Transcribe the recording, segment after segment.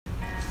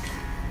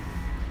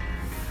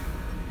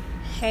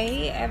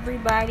Hey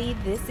everybody,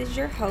 this is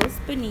your host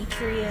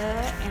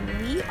Benitria,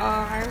 and we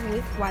are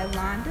with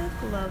Wylonda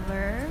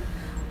Glover.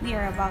 We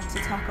are about to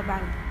talk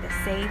about the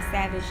Saved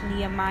Savage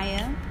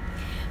Nehemiah.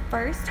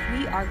 First,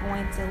 we are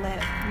going to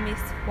let Miss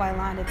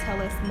Wylonda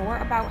tell us more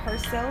about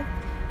herself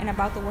and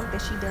about the work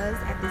that she does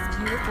at this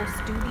beautiful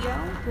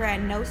studio. We're at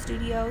No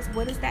Studios.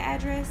 What is the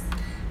address?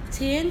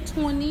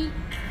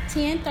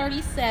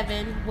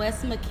 1037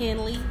 West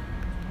McKinley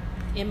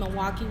in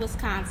Milwaukee,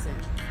 Wisconsin.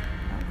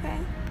 Okay.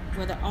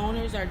 Where the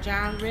owners are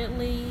John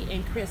Ridley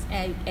and Chris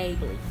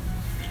Abley.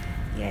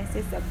 Yes,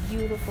 it's a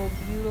beautiful,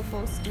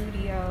 beautiful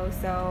studio.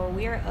 So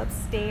we're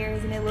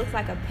upstairs and it looks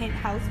like a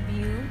penthouse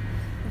view.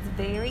 It's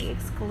very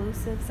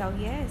exclusive. So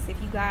yes,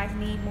 if you guys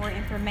need more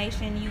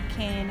information, you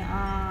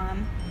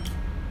can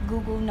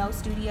Google No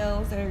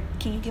Studios, or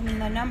can you give them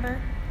the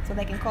number so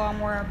they can call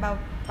more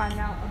find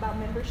out about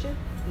membership?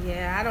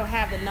 Yeah, I don't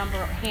have the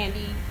number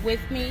handy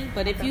with me,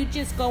 but if you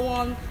just go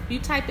on,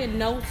 you type in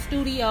No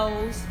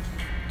Studios,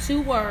 2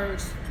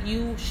 words,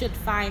 you should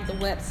find the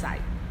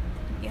website.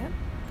 Yep.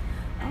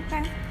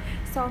 Okay.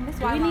 So Miss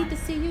Do we need to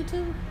see you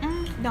too?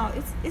 No,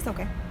 it's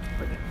okay.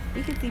 We're good.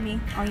 You can see me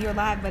on your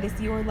live, but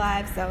it's your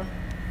live, so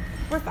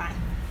we're fine.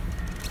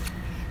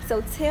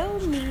 So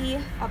tell me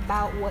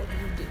about what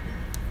you do.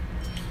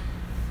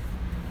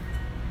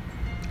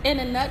 In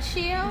a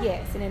nutshell?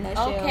 Yes, in a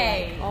nutshell.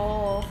 Okay. Like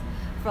all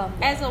from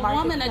the As a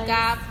woman of marketplace.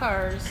 God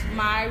first,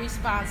 my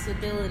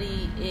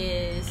responsibility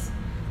is,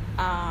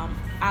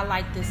 I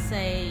like to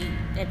say,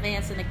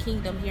 advancing the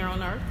kingdom here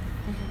on earth.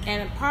 Mm-hmm.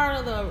 And part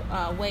of the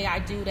way I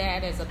do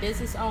that as a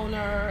business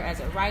owner, as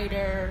a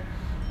writer,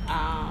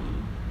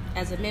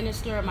 as a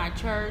minister of my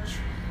church,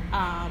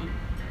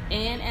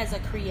 and as a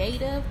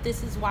creative,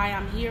 this is why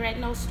I'm here at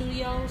No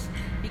Studios,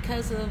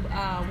 because of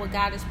what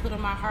God has put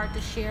on my heart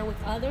to share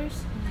with others.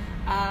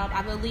 Mm-hmm.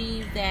 I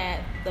believe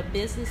that the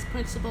business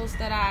principles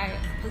that I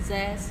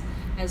possess,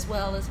 as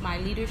well as my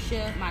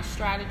leadership, my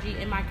strategy,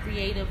 and my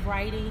creative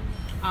writing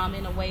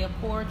in a way of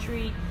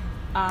poetry,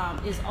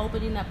 is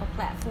opening up a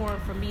platform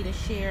for me to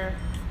share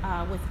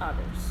with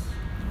others.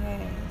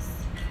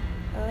 Yes.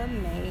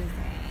 Amazing.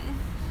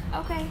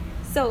 Okay,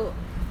 so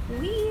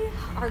we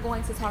are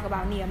going to talk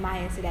about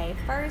Nehemiah today.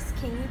 First,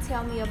 can you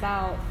tell me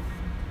about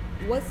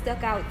what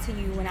stuck out to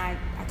you when I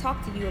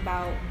talked to you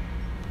about,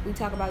 we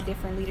talk about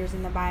different leaders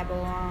in the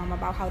Bible,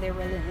 about how their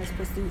relentless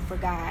pursuit for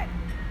God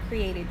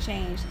created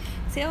change.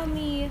 Tell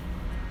me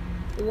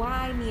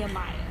why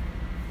Nehemiah?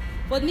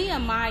 Well,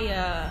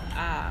 Nehemiah,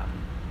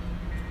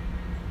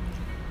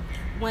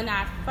 when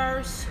I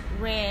first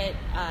read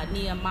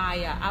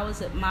Nehemiah, I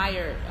was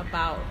admired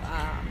about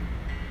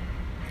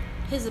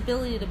his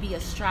ability to be a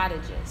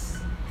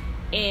strategist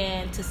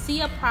and to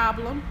see a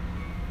problem,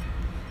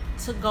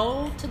 to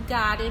go to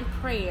God in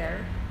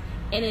prayer,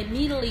 and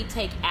immediately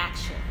take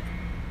action.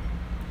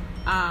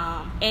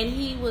 And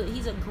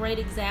he's a great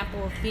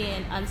example of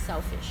being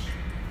unselfish.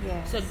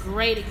 Yes. It's a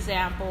great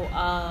example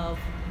of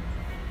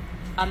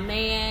a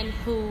man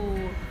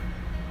who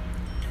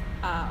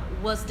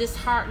was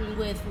disheartened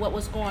with what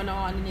was going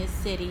on in his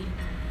city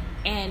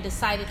and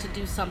decided to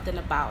do something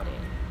about it.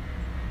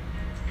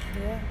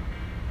 Yeah,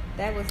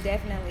 that was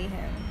definitely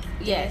him.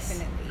 Yes.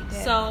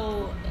 Definitely.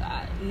 So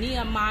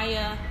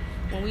Nehemiah,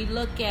 when we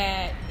look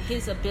at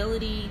his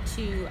ability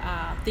to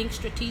think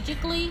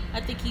strategically, I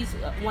think he's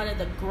one of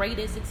the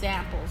greatest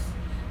examples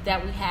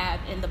that we have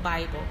in the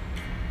Bible.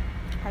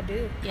 I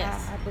do.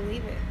 Yes. I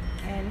believe it.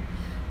 And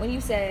when you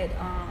said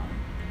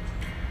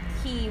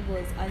he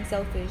was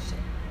unselfish,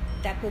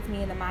 that puts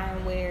me in the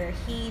mind where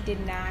he did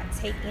not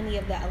take any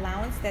of the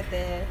allowance that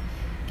the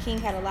king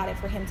had allotted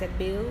for him to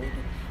build.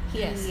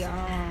 Yes. He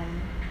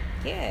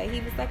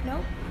was like,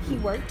 nope. He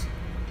worked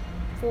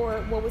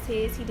for what was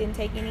his. He didn't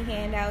take any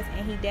handouts,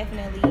 and he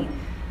definitely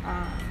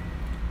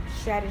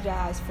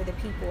strategized for the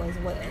people as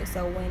well.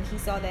 So when he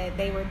saw that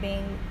they were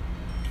being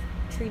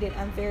treated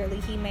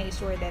unfairly, he made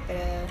sure that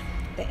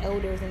the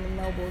elders and the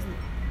nobles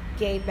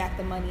gave back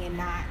the money and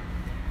not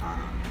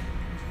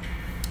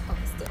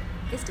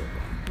it's still going.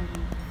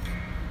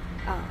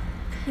 Mm-hmm.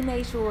 He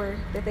made sure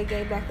that they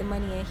gave back the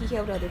money, and he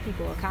held other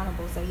people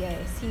accountable. So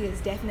yes, he is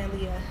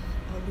definitely a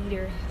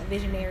leader, a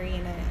visionary,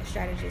 and a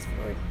strategist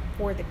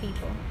for the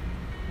people.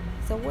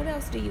 So what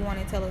else do you want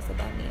to tell us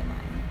about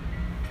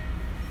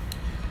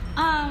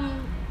Nehemiah?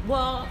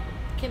 Well,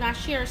 can I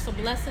share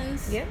some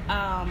lessons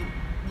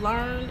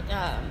learned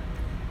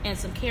and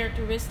some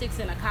characteristics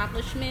and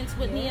accomplishments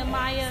with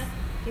Nehemiah?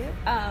 Yep.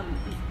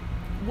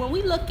 When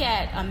we look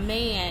at a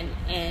man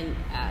and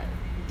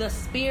the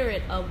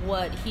spirit of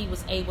what he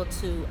was able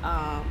to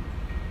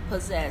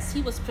possess,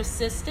 he was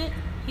persistent,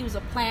 he was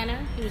a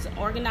planner, he was an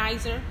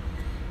organizer,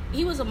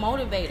 he was a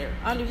motivator.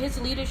 Under his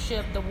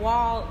leadership, the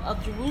wall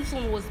of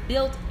Jerusalem was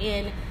built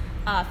in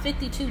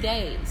 52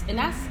 days, and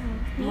that's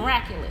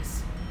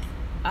miraculous.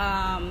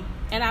 And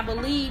I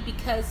believe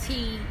because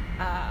he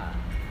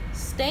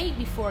stayed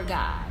before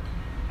God,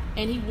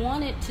 and he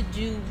wanted to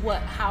do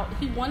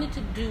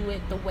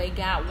it the way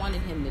God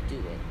wanted him to do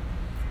it.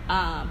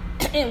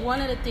 And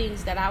one of the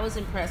things that I was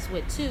impressed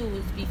with too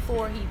was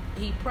before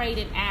he prayed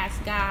and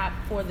asked God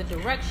for the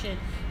direction,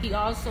 he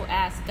also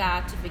asked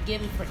God to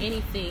forgive him for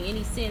any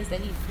sins that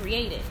he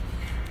created.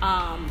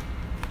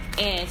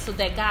 And so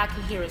that God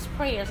can hear his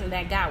prayers and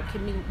that God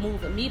can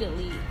move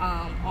immediately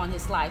on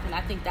his life. And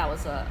I think that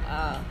was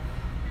a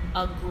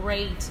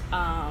great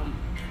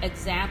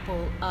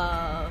example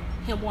of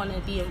him wanting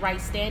to be in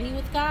right standing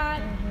with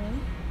God.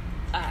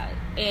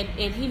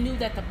 And he knew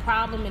that the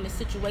problem and the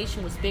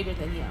situation was bigger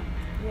than him.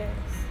 Yes.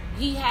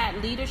 He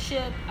had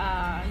leadership.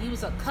 He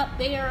was a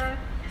cupbearer,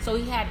 so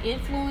he had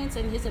influence,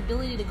 and his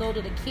ability to go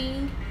to the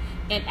king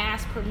and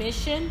ask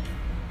permission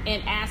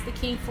and ask the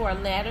king for a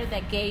letter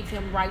that gave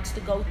him rights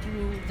to go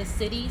through the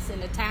cities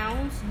and the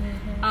towns.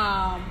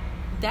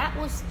 That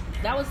was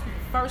the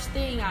first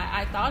thing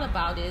I thought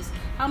about, is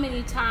how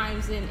many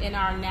times in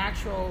our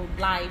natural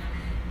life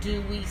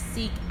do we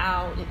seek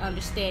out and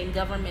understand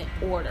government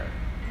order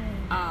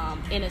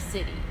in a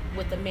city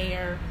with the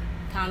mayor,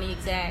 county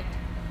exec,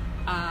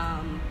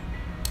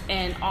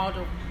 and all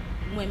the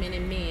women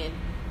and men.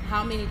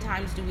 How many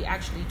times do we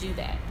actually do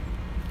that?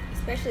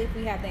 Especially if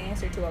we have the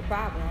answer to a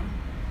problem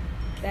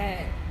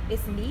that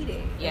it's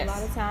needed. Yes. A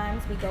lot of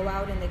times we go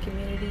out in the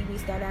community, we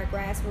start our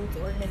grassroots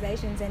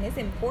organizations, and it's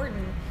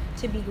important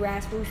to be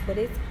grassroots, but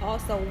it's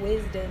also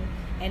wisdom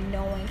and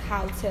knowing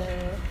how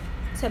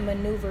to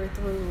maneuver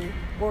through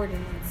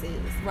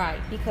ordinances. Right.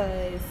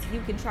 Because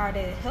you can try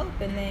to help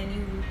and then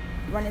you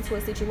run into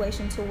a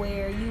situation to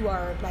where you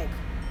are like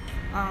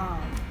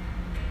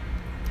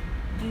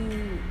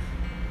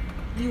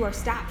you are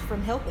stopped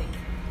from helping.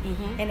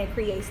 And it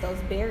creates those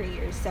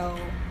barriers. So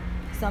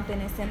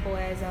something as simple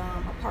as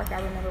a park.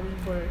 I remember we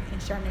were in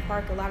Sherman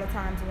Park. A lot of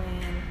times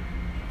when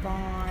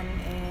Vaughn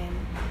and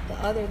the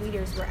other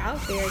leaders were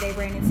out there, they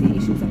ran into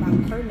issues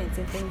about permits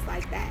and things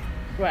like that.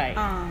 Right.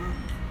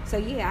 So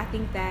yeah, I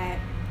think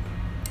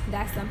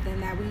that's something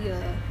that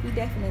we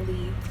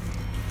definitely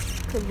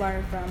could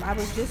learn from. I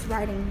was just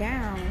writing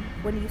down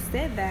when you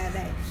said that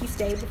he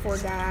stayed before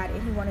God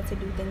and he wanted to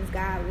do things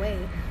God's way.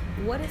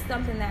 What is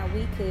something that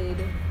we could,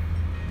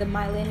 the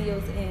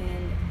millennials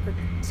in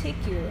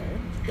particular,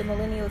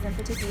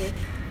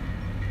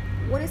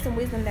 what is some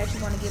wisdom that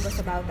you want to give us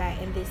about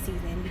that in this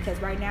season? Because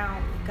right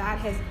now,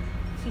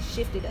 He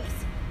shifted us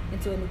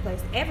into a new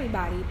place.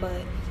 Everybody,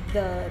 but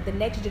the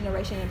next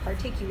generation in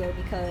particular,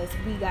 because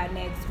we got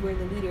next, we're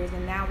the leaders,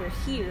 and now we're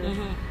here.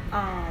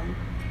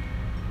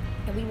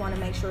 And we want to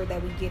make sure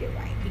that we get it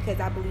right, because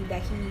I believe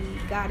that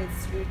God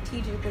has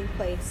strategically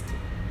placed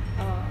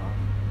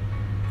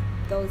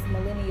those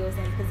millennials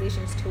in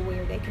positions to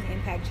where they can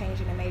impact change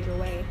in a major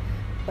way.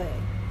 But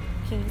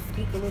can you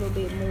speak a little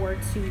bit more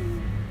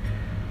to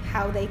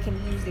how they can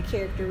use the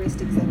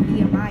characteristics of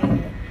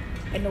Nehemiah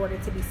in order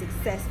to be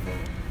successful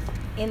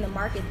in the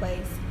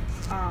marketplace,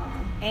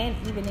 and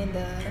even in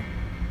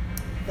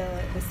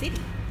the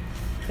city?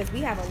 Because we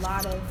have a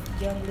lot of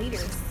young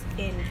leaders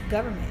in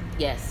government.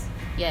 Yes.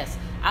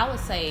 I would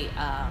say,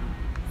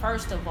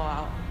 first of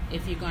all,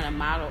 if you're going to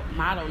model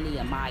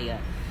Nehemiah,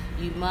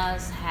 you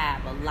must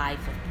have a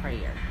life of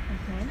prayer,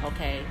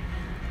 okay,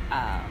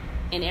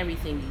 in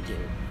everything you do.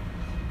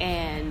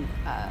 And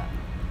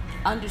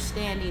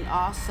understanding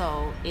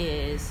also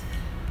is,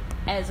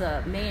 as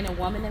a man and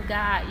woman of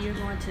God, you're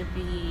going to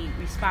be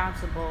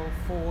responsible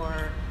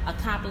for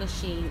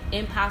accomplishing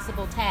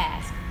impossible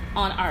tasks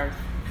on earth,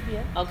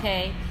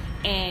 okay?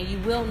 And you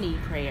will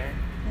need prayer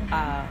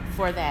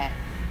for that.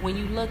 When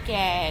you look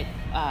at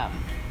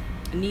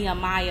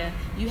Nehemiah,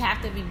 you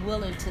have to be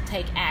willing to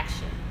take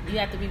action. You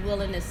have to be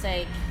willing to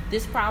say,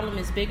 this problem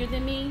is bigger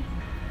than me,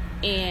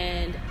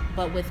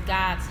 but with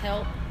God's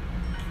help,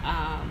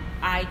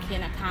 I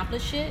can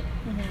accomplish it.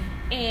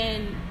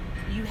 And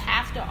you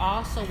have to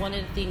also, one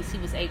of the things he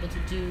was able to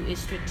do is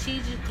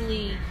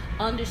strategically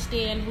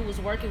understand who was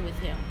working with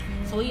him.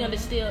 So he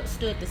understood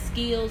the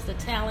skills, the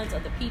talents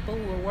of the people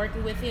who were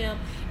working with him,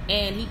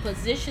 and he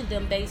positioned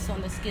them based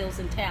on the skills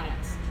and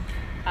talents.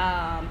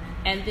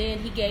 And then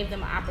he gave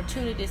them an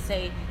opportunity to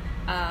say,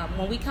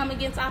 when we come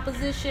against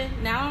opposition,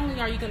 not only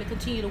are you going to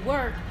continue to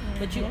work,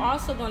 but you're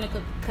also going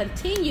to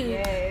continue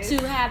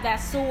to have that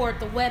sword,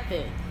 the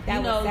weapon.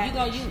 You're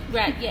going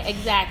to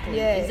exactly.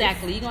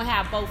 You're going to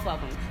have both of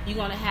them. You're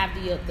going to have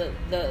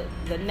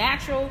the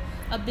natural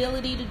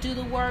ability to do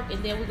the work,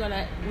 and then we're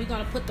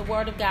going to put the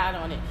word of God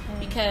on it.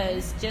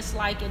 Because just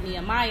like in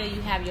Nehemiah,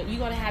 you're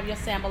going to have your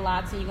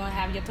Sanballats and you're going to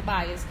have your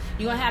Tobias.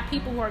 You're going to have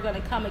people who are going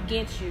to come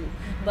against you.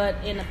 But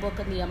in the book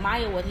of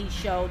Nehemiah, what he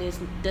showed is,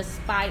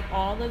 despite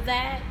all of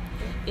that,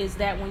 is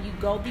that when you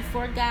go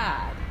before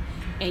God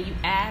and you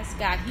ask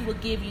God, he will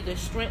give you the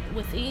strength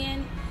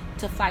within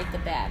to fight the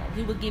battle.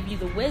 He will give you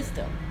the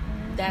wisdom.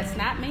 That's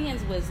not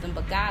man's wisdom,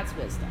 but God's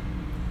wisdom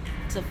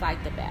to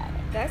fight the battle.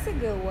 That's a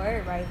good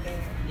word right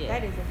there.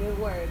 That is a good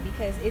word,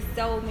 because it's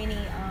so many.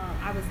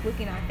 I was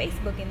looking on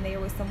Facebook, and there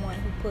was someone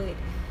who put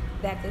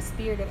that the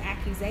spirit of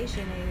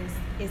accusation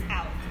is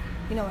out,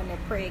 and to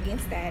pray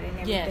against that and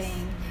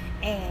everything.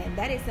 And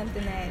that is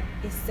something that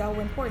is so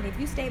important. If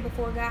you stay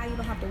before God, you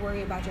don't have to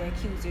worry about your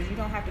accusers. You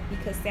don't have to,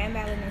 because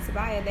Sanballat and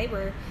Tobiah, they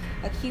were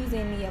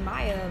accusing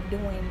Nehemiah of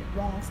doing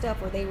wrong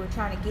stuff, or they were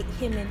trying to get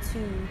him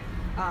into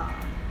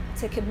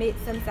to commit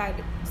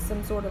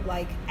some sort of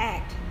like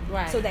act,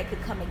 right, so that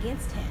could come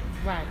against him.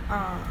 Right.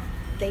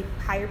 They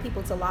hire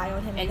people to lie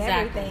on him and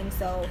everything.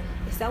 So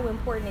it's so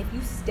important. If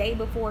you stay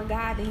before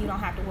God, then you don't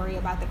have to worry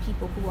about the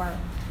people who are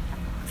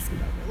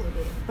a little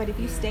bit. But if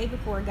you stay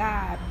before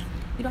God,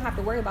 you don't have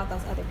to worry about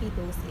those other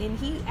people. And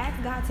he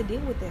asked God to deal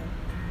with them.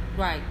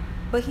 Right.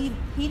 But he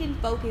didn't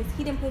focus.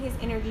 He didn't put his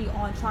energy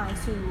on trying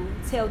to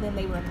tell them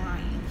they were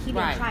lying. He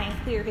didn't try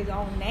and clear his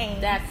own name.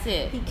 That's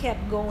it. He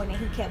kept going and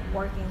he kept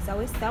working. So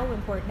it's so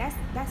important.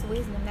 That's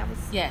wisdom. That was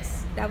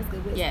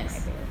good wisdom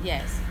right there.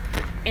 Yes.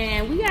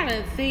 And we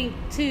gotta think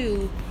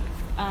too.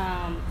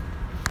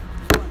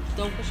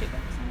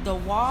 The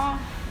wall.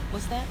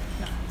 What's that?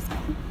 No.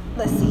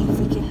 Let's see if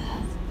we can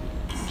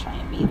try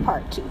and be a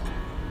part 2.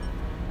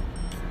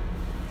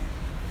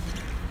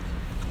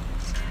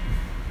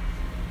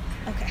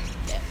 Okay.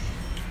 Yeah.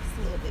 It's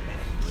a little bit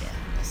better. Yeah,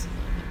 that's a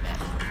little bit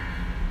better.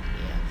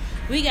 Yeah.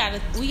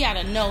 We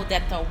gotta know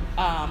that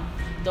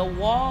the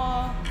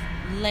wall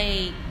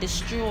lay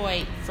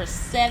destroyed for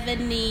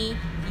 70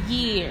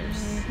 years.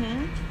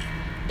 Mm-hmm.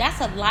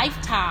 That's a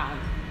lifetime.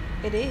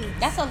 It is.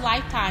 That's a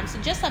lifetime. So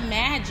just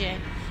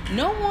imagine,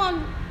 no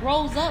one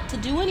rose up to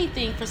do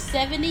anything for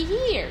 70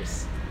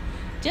 years.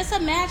 Just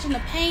imagine the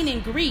pain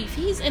and grief.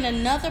 He's in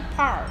another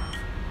part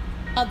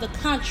of the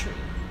country,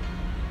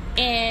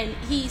 and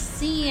he's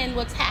seeing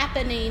what's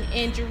happening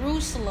in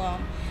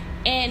Jerusalem,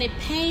 and it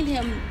pained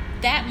him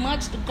that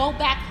much to go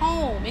back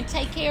home and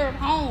take care of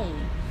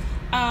home.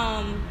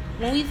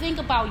 When we think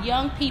about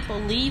young people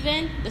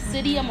leaving the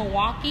city of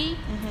Milwaukee,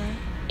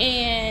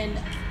 and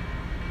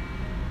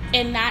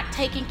not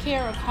taking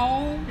care of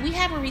home, we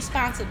have a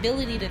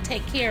responsibility to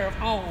take care of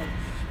home.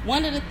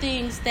 One of the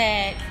things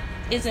that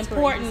is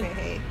important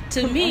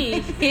to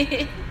me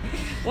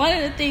one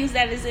of the things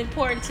that is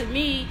important to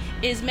me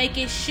is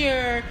making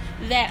sure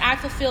that I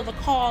fulfill the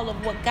call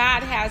of what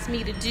God has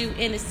me to do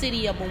in the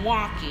city of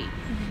Milwaukee.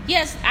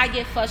 Yes, I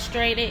get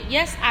frustrated.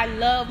 Yes, I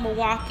love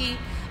Milwaukee,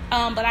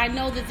 but I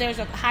know that there's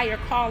a higher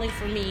calling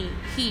for me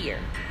here.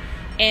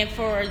 And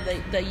for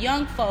the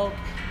young folk,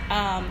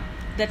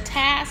 the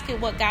task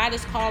and what God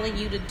is calling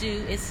you to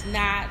do is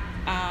not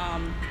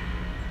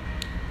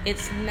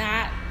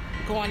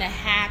going to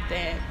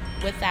happen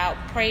without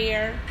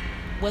prayer,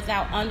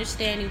 without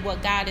understanding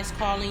what God is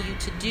calling you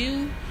to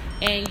do,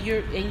 and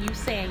you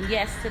saying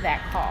yes to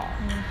that call.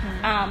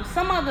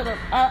 Some of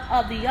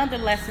the other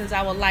lessons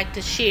I would like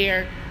to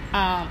share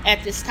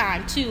at this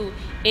time too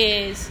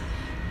is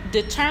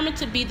determined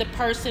to be the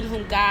person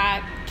whom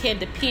God can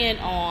depend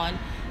on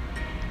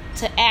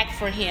to act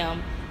for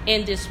him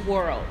in this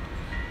world.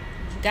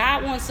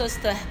 God wants us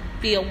to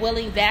be a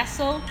willing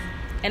vessel,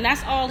 and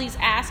that's all he's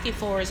asking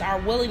for is our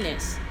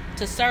willingness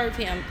to serve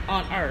him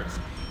on earth.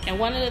 And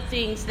one of the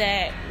things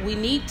that we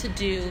need to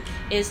do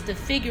is to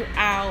figure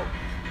out,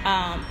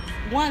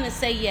 one, to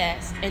say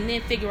yes, and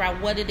then figure out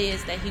what it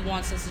is that he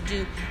wants us to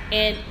do.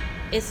 And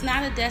it's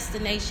not a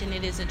destination,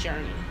 it is a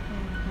journey.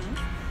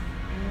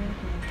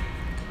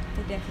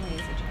 It definitely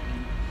is a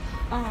journey.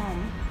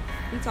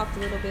 We talked a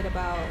little bit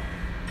about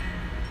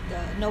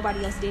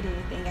nobody else did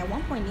anything. At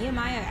one point,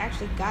 Nehemiah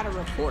actually got a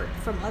report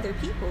from other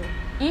people.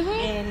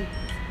 And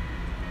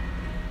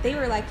they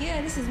were like,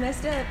 yeah, this is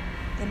messed up.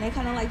 And they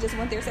kind of like just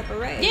went their separate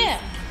ways. Yeah.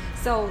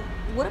 So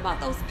what about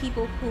those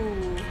people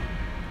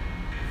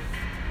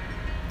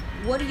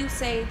what do you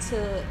say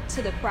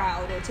to the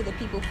crowd or to the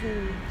people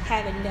who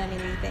haven't done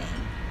anything?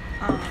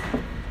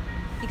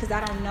 Because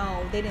I don't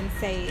know, they didn't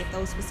say if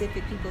those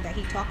specific people that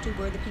he talked to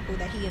were the people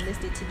that he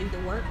enlisted to do the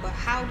work, but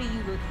how do you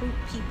recruit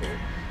people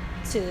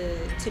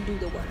to do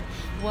the work?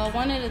 Well,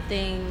 one of the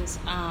things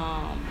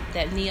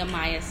that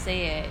Nehemiah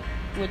said,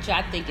 which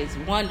I think is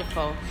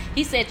wonderful,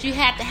 he said you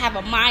had to have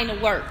a mind to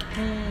work.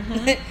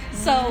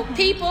 So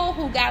people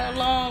who got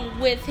along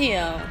with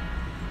him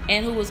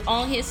and who was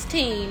on his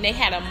team, they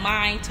had a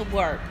mind to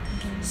work.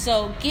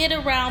 So get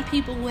around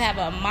people who have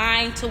a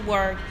mind to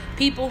work,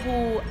 people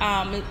who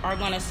are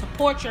going to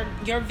support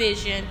your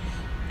vision,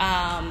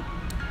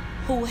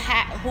 who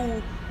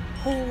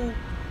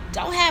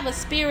don't have a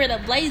spirit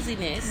of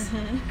laziness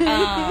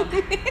on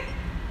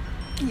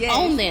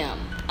them.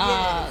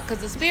 Because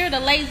the spirit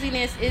of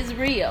laziness is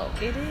real.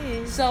 It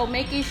is. So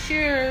making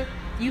sure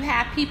you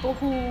have people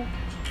who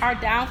are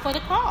down for the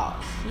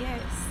cause.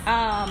 Yes.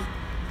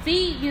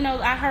 Feed,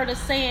 I heard a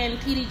saying,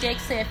 T.D.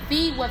 Jakes said,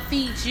 feed what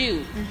feeds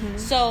you.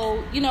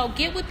 So,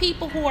 get with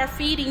people who are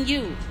feeding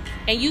you,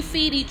 and you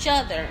feed each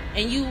other,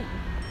 and you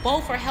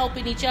both are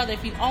helping each other.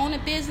 If you own a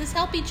business,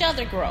 help each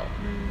other grow.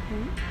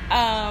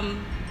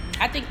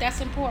 I think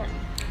that's important.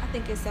 I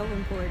think it's so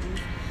important.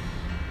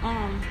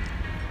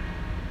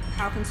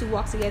 How can two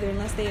walk together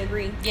unless they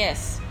agree?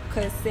 Yes.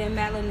 Because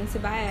Sanballat and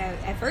Tobiah,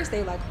 at first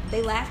they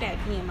laughed at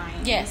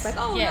Nehemiah. Yes. It's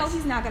like, no,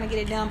 he's not going to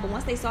get it done. But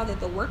once they saw that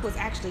the work was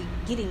actually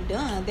getting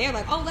done, they're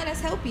like, oh, let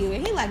us help you.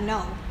 And he like,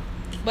 no.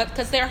 but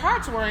because their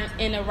hearts weren't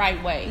in the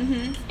right way.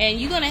 And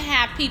you're going to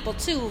have people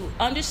too,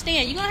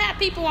 understand, you're going to have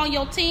people on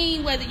your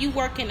team, whether you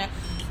work in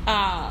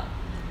a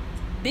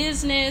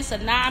business, a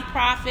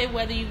nonprofit,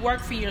 whether you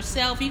work for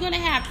yourself, you're going to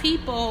have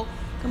people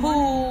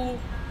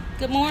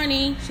good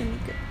morning,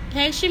 Shamika.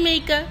 Hey,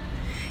 Shamika.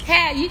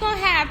 You're going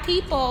to have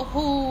people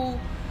who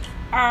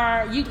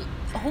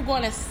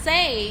going to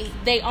say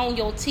they own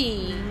your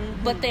team,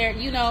 but they're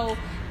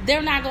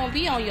not going to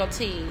be on your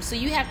team. So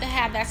you have to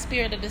have that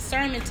spirit of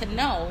discernment to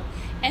know.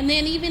 And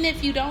then even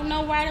if you don't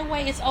know right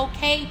away, it's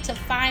okay to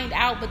find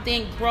out, but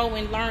then grow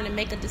and learn and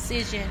make a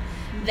decision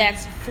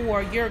that's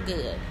for your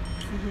good.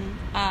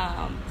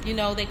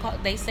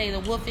 They say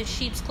the wolf is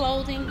sheep's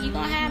clothing. You're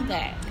going to have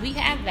that. We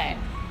have that.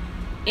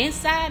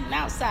 Inside and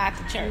outside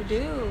the church. We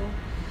do.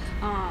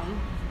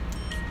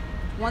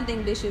 One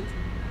thing Bishop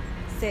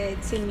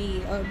said to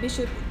me,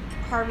 Bishop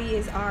Harvey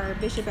is our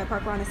bishop at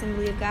Park Lawn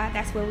Assembly of God.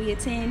 That's where we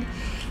attend.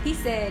 He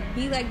said,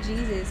 be like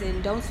Jesus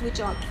and don't switch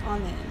on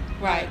them.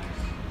 Right.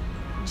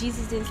 Like,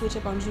 Jesus didn't switch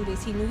up on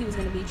Judas. He knew he was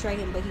going to betray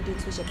him, but he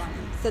didn't switch up on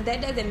him. So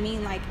that doesn't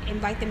mean like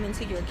invite them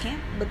into your camp,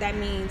 but that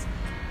means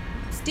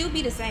still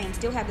be the same.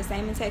 Still have the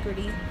same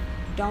integrity.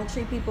 Don't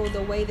treat people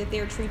the way that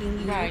they're treating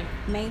you. Right.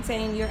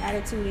 Maintain your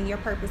attitude and your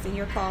purpose and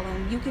your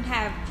calling. You can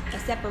have a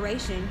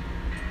separation,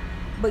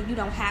 but you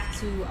don't have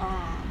to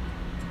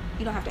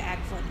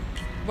act funny.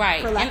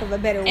 Right. For lack of a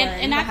better word.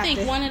 And I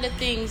think one of the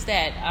things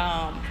that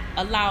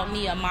allowed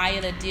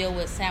Nehemiah to deal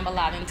with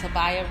Sanballat and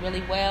Tobiah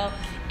really well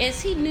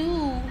is he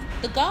knew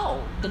the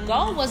goal. The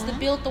goal was to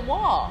build the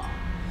wall.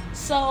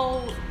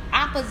 So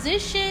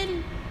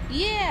opposition,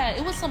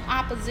 it was some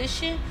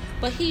opposition,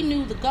 but he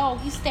knew the goal.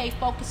 He stayed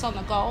focused on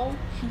the goal,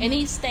 and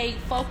he stayed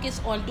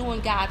focused on doing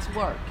God's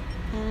work.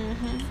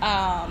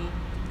 And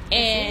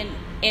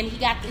he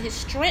got his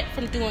strength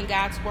from doing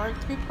God's work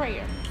through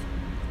prayer.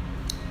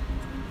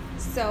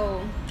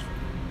 So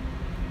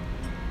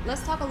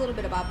let's talk a little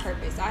bit about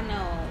purpose. I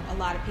know a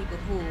lot of people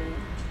who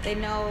they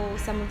know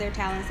some of their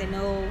talents, they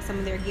know some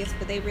of their gifts,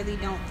 but they really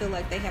don't feel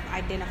like they have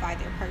identified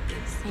their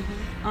purpose.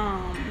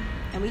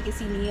 And we can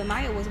see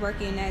Nehemiah was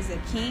working as a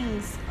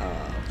king's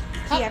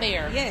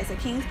cupbearer. Yes, a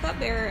king's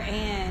cupbearer,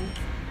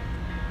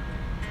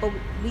 but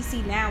we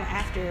see now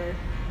after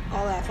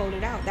all that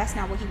folded out, that's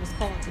not what he was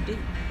called to do.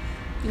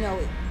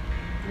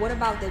 What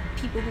about the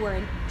people who are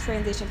in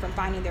transition from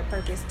finding their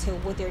purpose to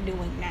what they're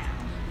doing now?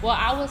 Well,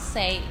 I would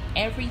say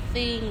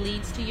everything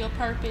leads to your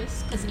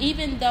purpose. Because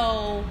even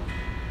though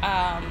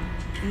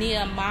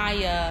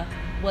Nehemiah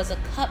was a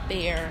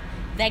cupbearer,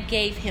 that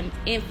gave him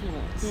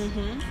influence,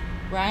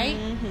 right?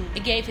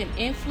 It gave him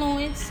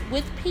influence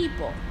with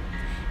people.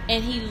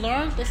 And he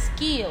learned the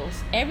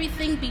skills.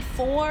 Everything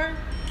before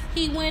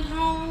he went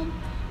home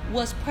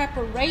was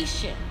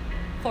preparation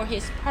for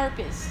his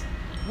purpose,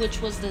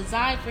 which was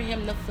designed for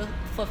him to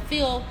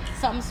fulfill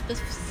something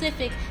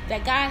specific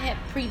that God had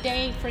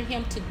preordained for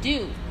him to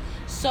do.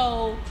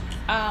 So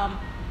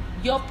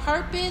your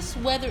purpose,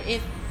 whether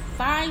it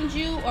finds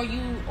you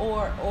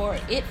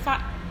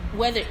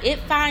whether it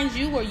finds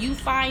you or you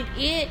find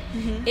it,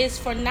 is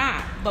for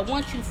naught. But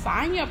once you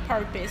find your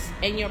purpose,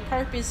 and your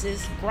purpose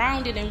is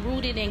grounded and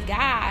rooted in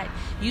God,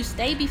 you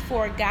stay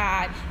before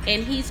God,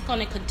 and He's going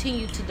to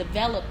continue to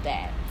develop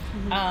that.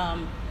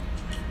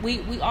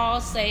 We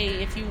all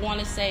say, if you want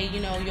to say,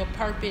 your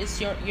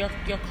purpose, your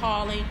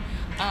calling,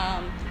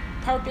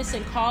 purpose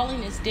and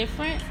calling is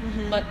different,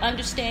 but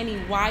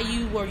understanding why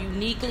you were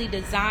uniquely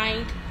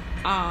designed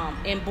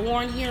and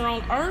born here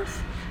on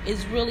earth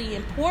is really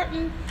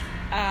important.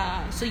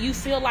 So you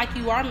feel like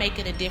you are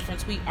making a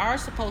difference. We are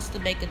supposed to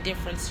make a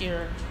difference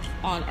here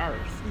on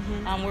earth.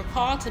 We're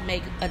called to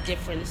make a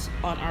difference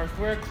on earth.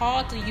 We're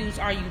called to use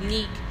our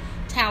unique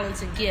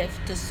talents and gifts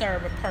to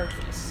serve a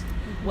purpose.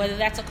 Whether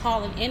that's a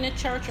calling in the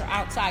church or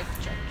outside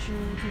the church.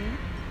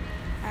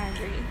 I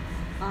agree.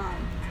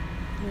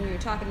 When you were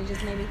talking, it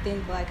just made me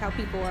think like how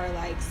people are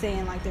like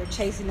saying like they're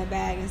chasing the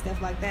bag and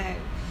stuff like that.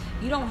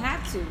 You don't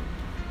have to.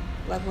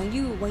 Like when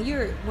you're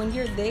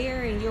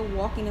there and you're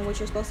walking in what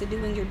you're supposed to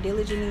do and you're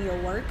diligent in your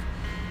work,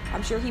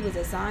 I'm sure he was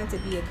assigned to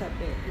be a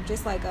cupbearer.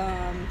 Just like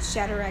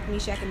Shadrach,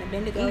 Meshach, and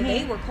Abednego,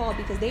 they were called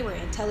because they were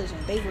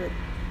intelligent.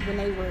 When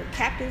they were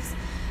captives,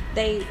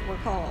 they were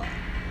called.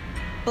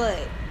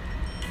 But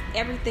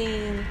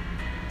everything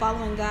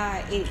following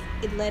God, it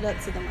led up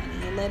to the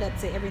money. It led up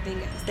to everything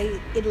else.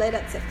 It led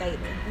up to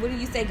favor. What do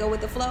you say? Go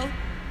with the flow?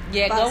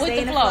 Yeah, go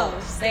with the flow.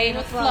 Stay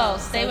with the flow.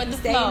 Stay with the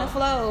flow. Stay in the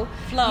flow.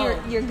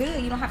 You're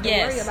good. You don't have to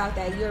Yes. worry about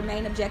that. Your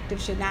main objective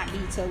should not be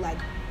to like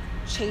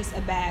chase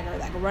a bag or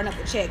like run up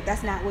a check.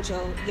 That's not what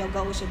your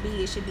goal should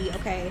be. It should be,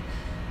 okay,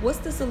 what's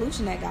the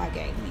solution that God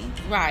gave me?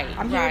 Right.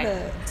 I'm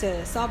here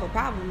to solve a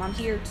problem. I'm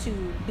here to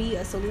be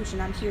a solution.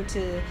 I'm here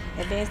to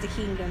advance the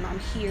kingdom. I'm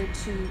here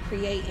to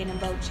create and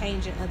invoke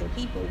change in other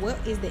people.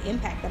 What is the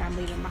impact that I'm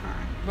leaving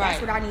behind? Right.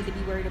 That's what I need to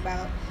be worried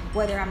about.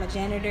 Whether I'm a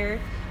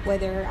janitor,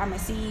 whether I'm a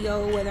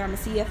CEO, whether I'm a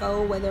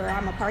CFO, whether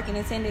I'm a parking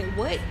attendant,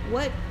 what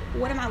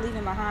what am I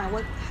leaving behind?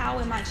 How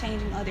am I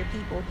changing other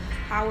people?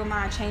 How am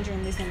I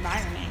changing this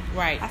environment?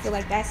 Right. I feel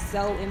like that's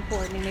so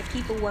important. And if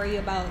people worry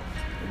about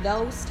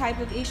those type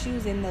of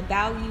issues and the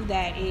value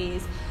that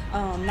is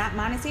not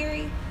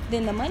monetary,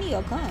 then the money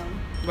will come.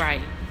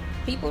 Right.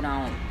 People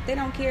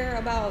don't care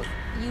about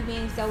you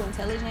being so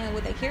intelligent.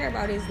 What they care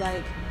about is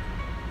like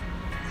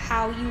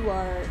how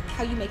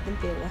you make them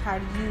feel, and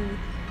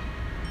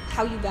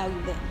how you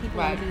value them. People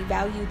want to be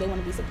valued, they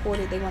want to be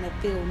supported, they want to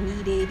feel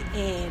needed,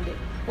 and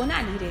well,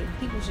 not needed.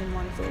 People shouldn't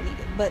want to feel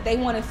needed, but they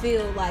want to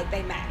feel like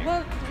they matter.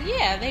 Well,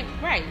 yeah,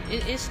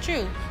 it's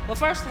true. Well,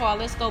 first of all,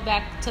 let's go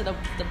back to the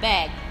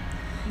bag.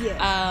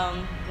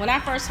 Yeah. When I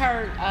first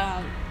heard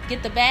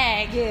get the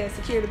bag,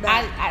 secure the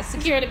bag. I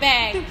secure the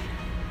bag.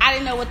 I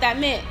didn't know what that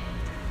meant,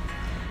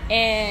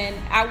 and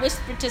I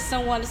whispered to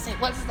someone to say,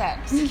 "What does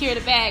that secure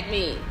the bag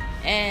mean?"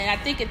 And I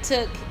think it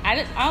took.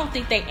 I don't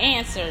think they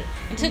answered.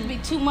 It took me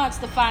 2 months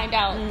to find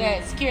out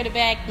that secure the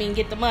bag mean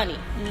get the money.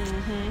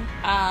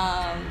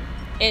 Mm-hmm.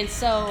 And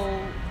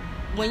so,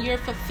 when you're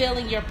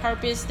fulfilling your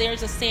purpose,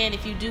 there's a saying: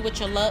 if you do what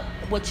you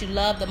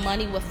love, the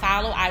money will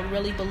follow. I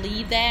really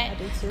believe that,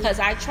 because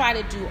I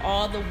try to do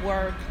all the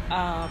work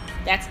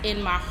that's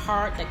in my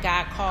heart that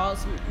God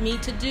calls me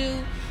to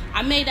do.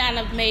 I may not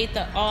have made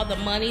all the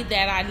money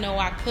that I know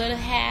I could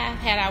have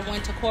had I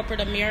went to corporate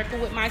America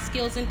with my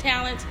skills and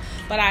talents,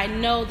 but I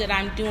know that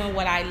I'm doing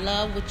what I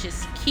love, which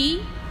is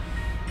key.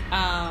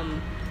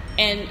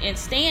 And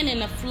staying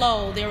in the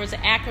flow, there was an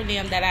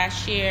acronym that I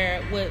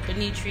shared with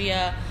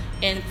Benitria,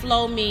 and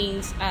flow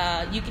means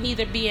you can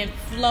either be in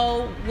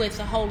flow with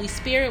the Holy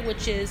Spirit,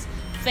 which is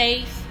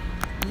faith,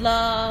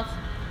 love,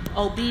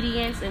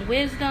 obedience, and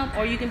wisdom,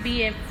 or you can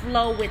be in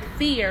flow with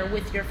fear,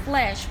 with your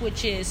flesh,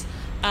 which is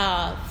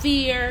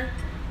fear,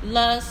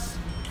 lust,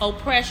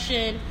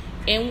 oppression,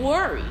 and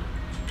worry.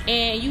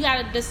 And you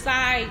got to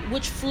decide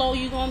which flow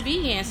you're going to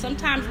be in.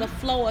 Sometimes the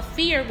flow of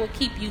fear will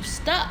keep you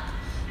stuck,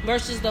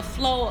 versus the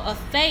flow of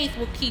faith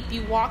will keep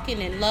you walking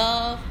in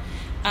love.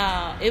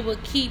 It will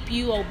keep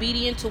you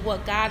obedient to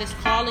what God is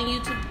calling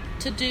you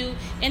to do,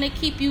 and it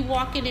keep you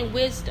walking in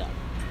wisdom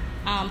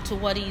to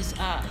what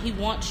He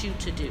wants you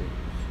to do,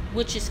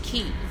 which is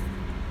key.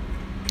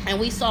 And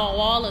we saw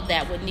all of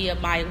that with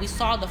Nehemiah. We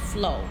saw the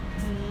flow.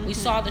 Mm-hmm. We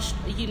saw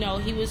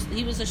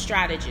he was a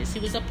strategist. He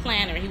was a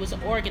planner. He was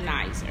an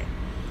organizer.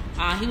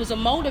 He was a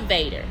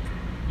motivator.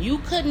 You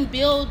couldn't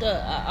build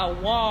a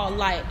wall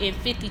like in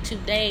 52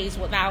 days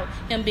without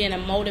him being a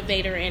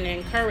motivator and an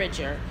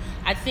encourager.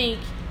 I think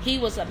he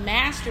was a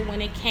master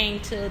when it came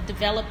to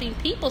developing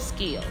people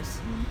skills.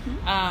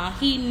 Mm-hmm.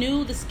 He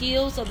knew the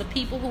skills of the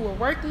people who were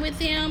working with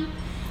him.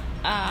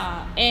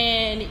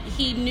 And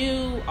he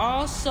knew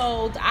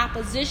also the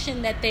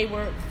opposition that they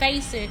were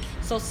facing.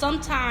 So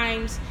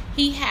sometimes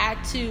he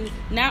had to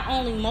not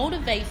only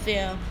motivate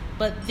them,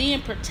 but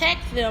then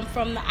protect them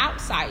from the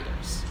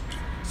outsiders.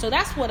 So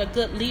that's what a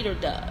good leader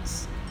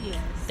does. Yes.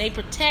 They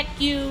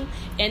protect you,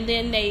 and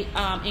then they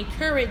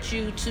encourage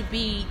you to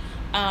be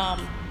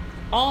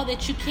all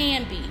that you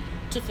can be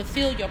to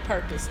fulfill your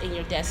purpose and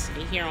your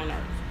destiny here on earth.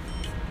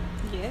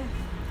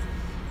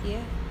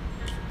 Yeah.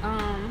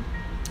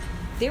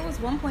 There was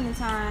one point in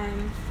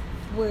time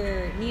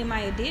where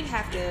Nehemiah did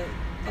have to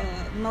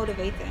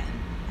motivate them.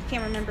 I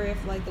can't remember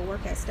if like the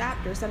work had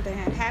stopped or something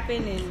had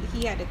happened, and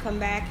he had to come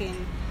back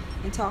and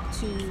talk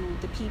to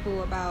the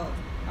people about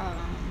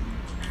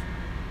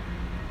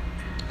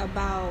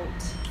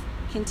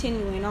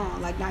continuing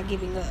on, like not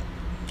giving up.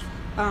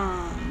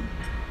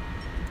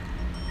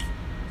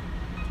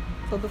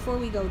 But before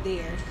we go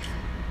there,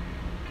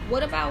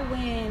 what about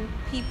when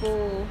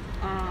people,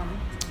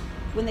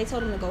 when they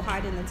told him to go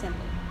hide in the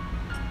temple?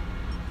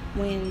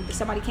 When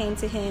somebody came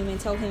to him and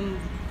told him,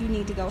 you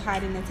need to go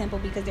hide in the temple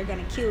because they're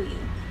going to kill you.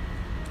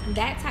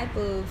 That type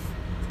of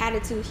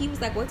attitude, he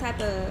was like, what type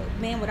of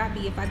man would I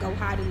be if I go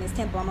hide in this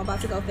temple? I'm about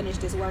to go finish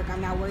this work.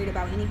 I'm not worried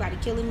about anybody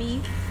killing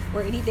me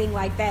or anything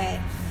like that.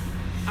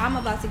 I'm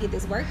about to get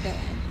this work done.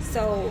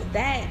 So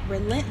that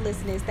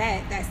relentlessness,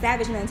 that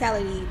savage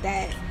mentality,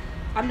 that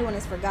I'm doing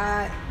this for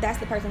God, that's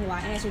the person who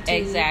I answer to.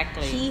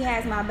 Exactly. He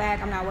has my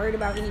back. I'm not worried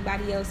about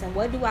anybody else. And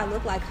what do I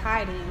look like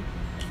hiding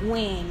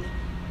when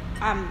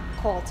I'm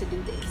called to do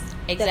this?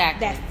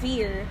 Exactly. That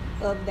fear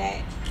of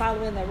that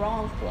following the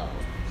wrong flow.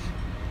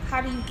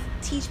 How do you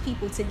teach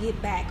people to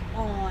get back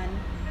on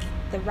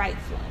the right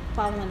flow,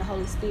 following the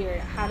Holy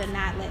Spirit? How to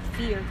not let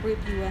fear grip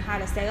you, and how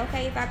to say,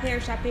 okay, if I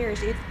perish, I perish.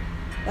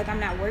 I'm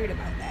not worried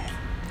about that.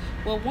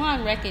 Well,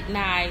 one,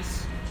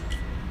 recognize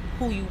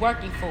who you're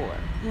working for.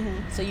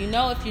 Mm-hmm. So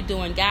if you're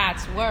doing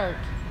God's work,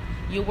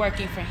 you're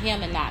working for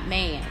Him and not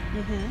man.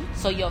 Mm-hmm.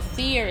 So your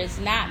fear is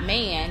not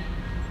man.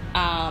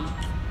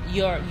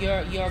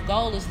 Your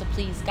goal is to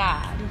please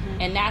God.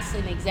 Mm-hmm. And that's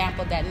an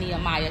example that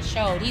Nehemiah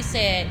showed. He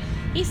said,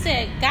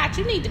 God,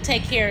 you need to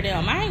take care of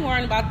them. I ain't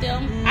worrying about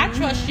them. Mm-hmm. I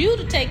trust you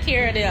to take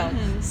care of them.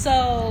 Mm-hmm.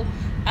 So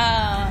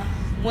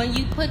when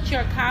you put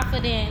your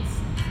confidence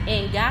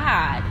in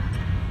God,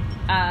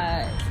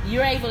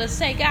 you're able to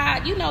say,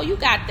 God, you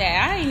got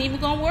that. I ain't even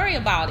going to worry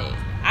about it.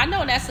 I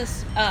know that's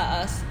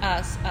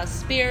a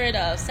spirit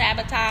of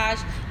sabotage.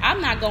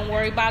 I'm not going to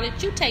worry about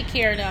it. You take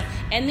care of them.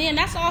 And then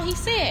that's all he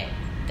said.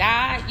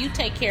 God, you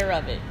take care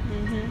of it.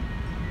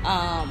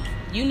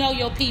 You know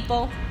your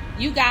people.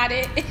 You got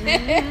it.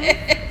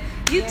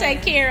 You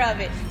take care of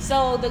it.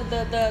 So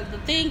the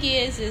thing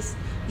is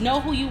know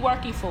who you're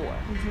working for.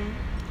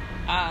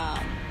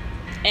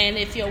 And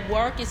if your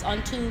work is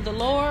unto the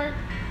Lord,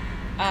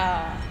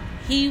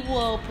 he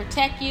will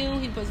protect you,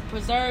 he will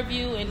preserve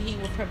you, and he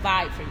will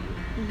provide for you.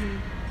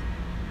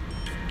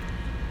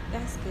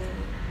 That's good.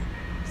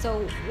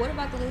 So what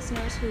about the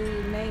listeners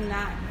who may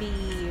not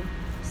be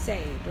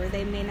saved, or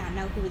they may not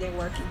know who they're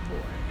working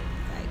for?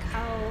 Like,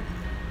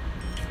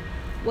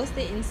 what's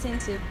the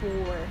incentive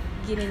for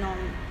getting on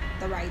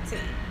the right team?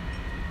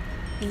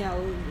 You know,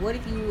 what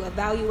if you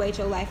evaluate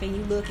your life and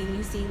you look and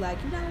you see, like,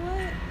 you know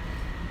what?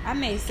 I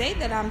may say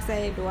that I'm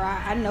saved, or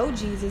I know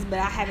Jesus, but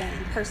I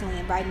haven't personally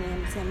invited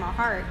him into my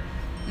heart.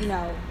 You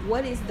know,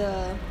 what is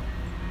the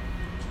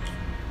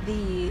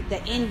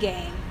end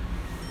game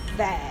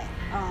that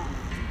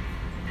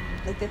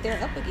that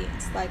they're up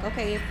against? Like,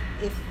 okay,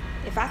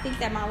 if I think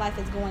that my life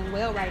is going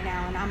well right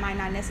now, and I might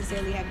not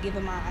necessarily have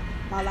given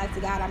my life to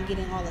God, I'm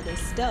getting all of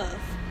this stuff.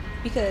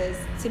 Because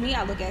to me,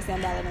 I look at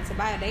Sanballat and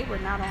Tobiah, they were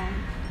not on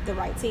the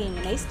right team,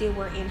 and they still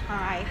were in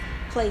high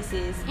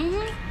places,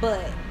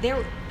 but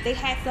they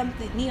had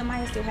something.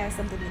 Nehemiah still had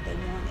something that they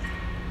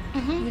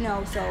wanted. You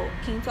know, so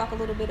can you talk a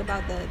little bit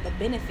about the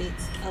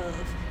benefits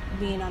of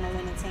being on a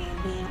winning team,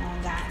 being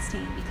on God's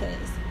team?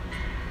 Because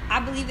I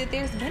believe that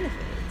there's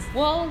benefits.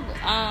 Well,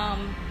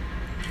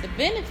 the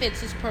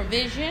benefits is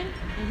provision,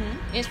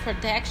 is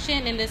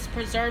protection, and it's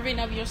preserving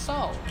of your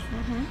soul.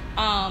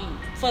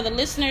 For the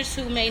listeners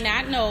who may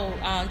not know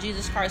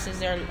Jesus Christ as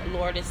their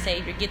Lord and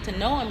Savior, get to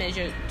know him as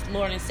your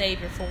Lord and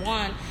Savior for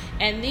one,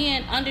 and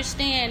then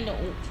understand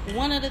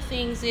one of the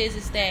things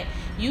is that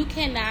you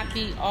cannot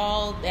be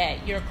all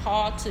that you're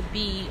called to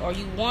be or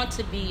you want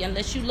to be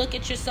unless you look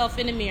at yourself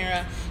in the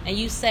mirror and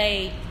you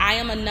say, I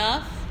am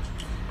enough.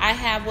 I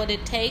have what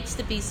it takes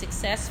to be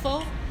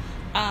successful.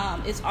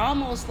 It's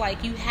almost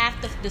like you have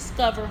to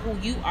discover who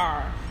you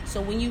are.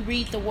 So when you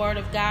read the Word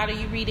of God or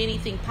you read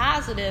anything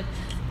positive,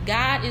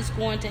 God is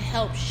going to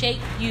help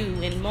shape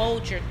you and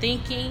mold your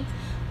thinking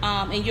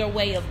and your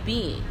way of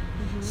being.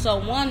 So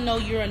one, know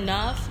you're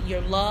enough,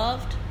 you're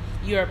loved,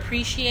 you're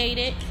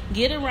appreciated.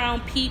 Get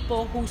around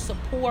people who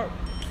support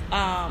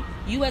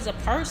you as a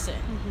person.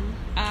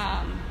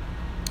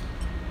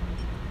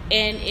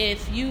 And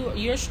if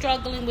you're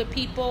struggling with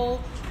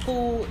people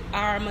who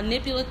are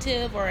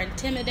manipulative or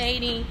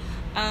intimidating,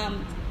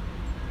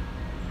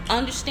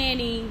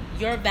 understanding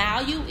your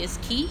value is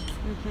key.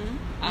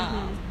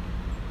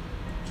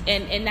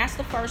 And that's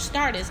the first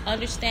start, is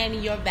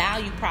understanding your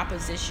value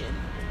proposition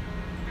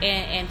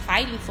and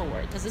fighting for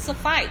it, because it's a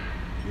fight.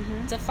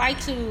 It's a fight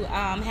to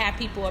have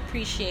people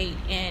appreciate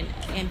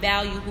and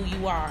value who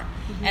you are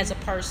as a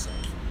person.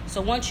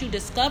 So once you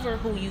discover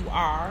who you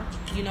are,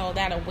 you know,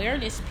 that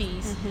awareness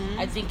piece,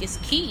 I think is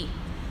key.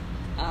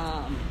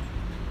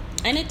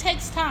 And it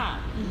takes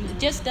time. It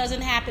just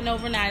doesn't happen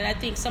overnight. I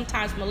think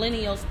sometimes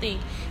millennials think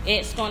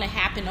it's going to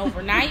happen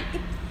overnight,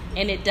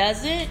 and it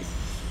doesn't.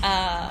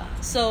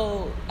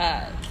 So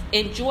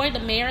enjoy the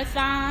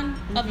marathon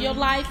of your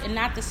life and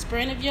not the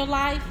sprint of your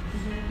life,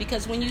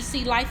 because when you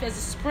see life as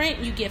a sprint,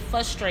 you get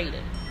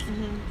frustrated.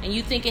 And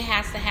you think it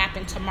has to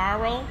happen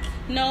tomorrow.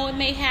 No, it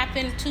may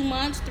happen 2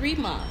 months, 3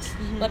 months,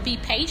 but be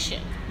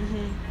patient.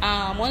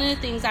 One of the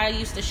things I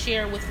used to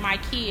share with my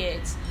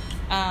kids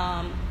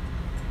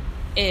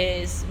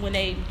is when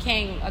they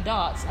became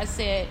adults, I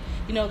said,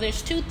 you know,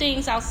 there's 2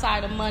 things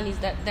outside of money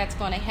that's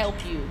going to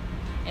help you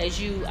as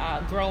you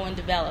grow and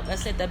develop. I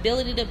said the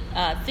ability to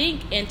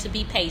think and to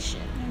be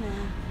patient.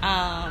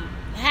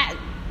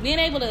 Being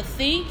able to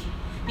think,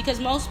 because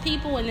most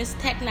people in this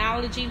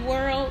technology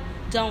world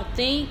don't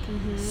think.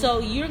 So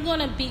you're going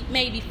to be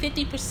maybe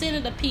 50%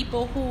 of the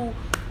people who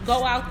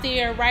go out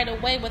there right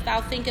away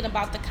without thinking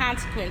about the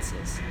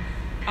consequences.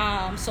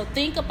 So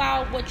think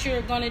about what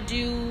you're going to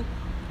do,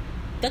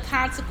 the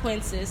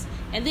consequences,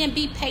 and then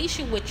be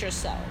patient with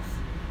yourself.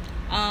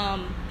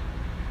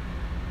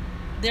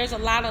 There's a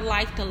lot of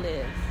life to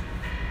live.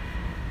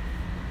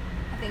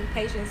 I think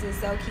patience is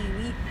so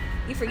key.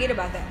 We forget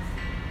about that.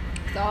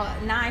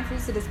 So 9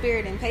 fruits of the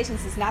Spirit, and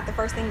patience is not the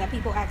first thing that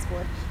people ask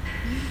for.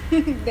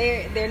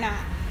 They're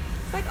not.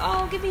 It's like,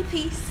 oh, give me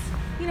peace,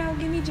 you know,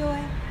 give me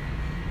joy,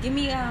 give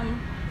me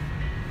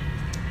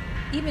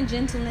even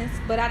gentleness.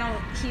 But I don't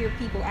hear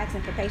people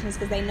asking for patience,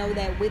 because they know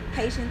that with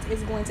patience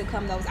is going to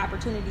come those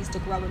opportunities to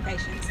grow in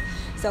patience.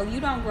 So you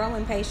don't grow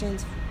in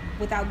patience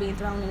without being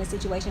thrown in a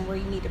situation where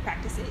you need to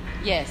practice it.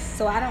 Yes.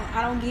 So I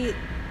don't get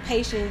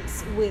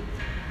patience with.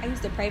 I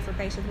used to pray for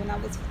patience when I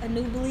was a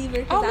new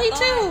believer. Oh, me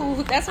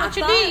too. That's what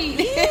you need.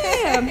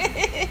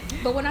 Yeah.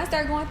 But when I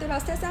started going through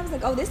those tests, I was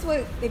like, oh, this is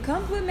what it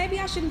comes with. Maybe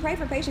I shouldn't pray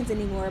for patience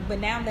anymore. But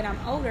now that I'm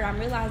older, I'm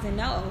realizing,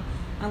 no,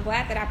 I'm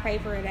glad that I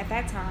prayed for it at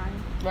that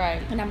time.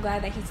 Right. And I'm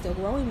glad that he's still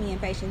growing me in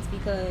patience,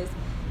 because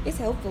it's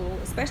helpful,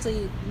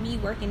 especially me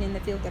working in the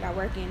field that I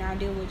work in. I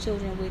deal with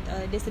children with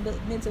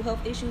mental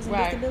health issues and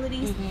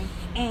disabilities,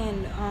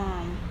 and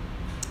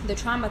the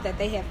trauma that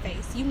they have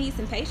faced. You need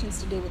some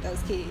patience to deal with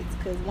those kids,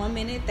 because one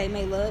minute they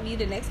may love you,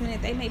 the next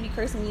minute they may be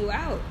cursing you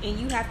out, and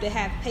you have to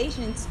have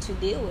patience to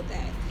deal with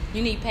that.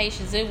 You need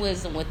patience and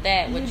wisdom with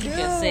that, what you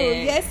just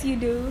said. Yes, you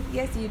do.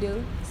 Yes, you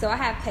do. So I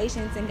have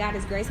patience, and God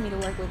has graced me to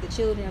work with the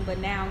children, but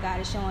now God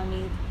is showing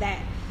me that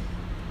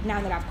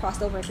now that I've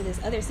crossed over into this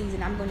other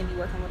season, I'm going to be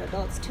working with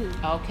adults too.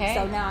 Okay.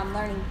 So now I'm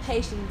learning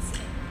patience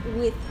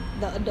with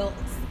the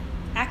adults.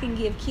 I can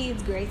give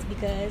kids grace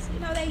because,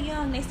 they're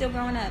young, they still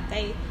growing up.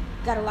 They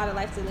got a lot of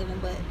life to live in,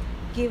 but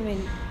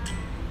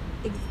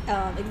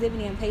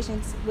exhibiting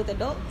patience with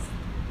adults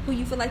who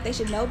you feel like they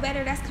should know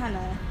better, that's kind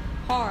of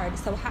hard.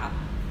 So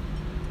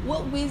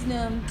what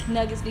wisdom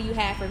nuggets do you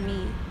have for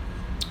me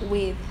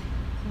with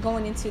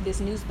going into this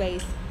new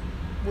space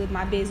with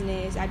my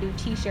business? I do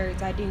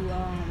t-shirts, I do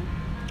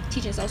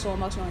teaching social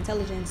emotional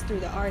intelligence through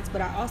the arts,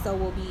 but I also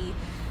will be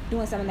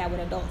doing some of that with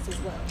adults as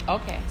well.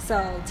 Okay.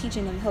 So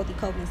teaching them healthy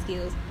coping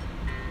skills.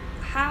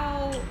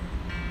 How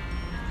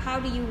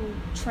do you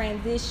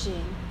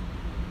transition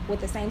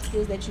with the same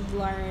skills that you've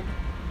learned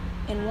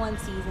in one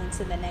season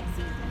to the next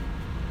season?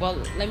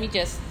 Well, let me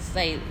just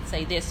say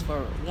this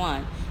for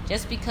one.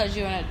 Just because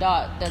you're an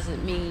adult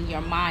doesn't mean your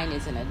mind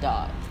is an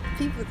adult.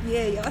 People,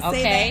 y'all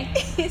say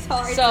that. It's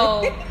hard.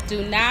 So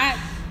do not.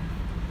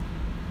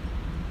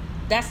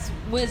 That's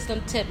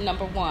wisdom tip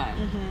number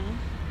one.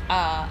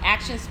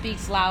 Action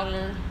speaks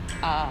louder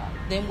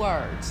than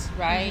words,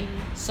 right?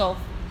 So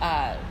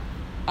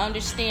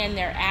understand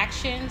their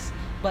actions,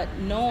 but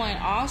knowing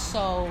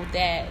also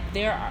that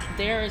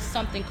there is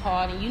something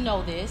called, and you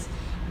know this,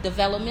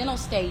 developmental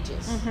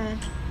stages.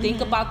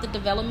 Think about the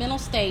developmental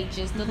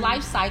stages, the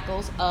life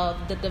cycles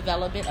of the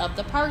development of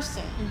the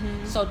person.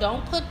 So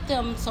don't put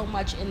them so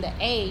much in the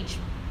age,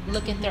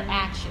 look at their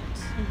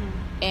actions.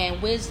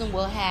 And wisdom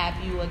will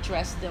have you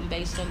address them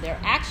based on their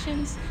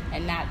actions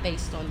and not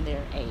based on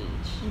their age.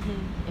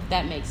 If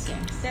that makes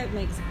sense. That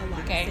makes a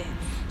lot of sense.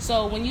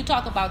 So when you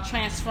talk about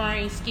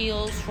transferring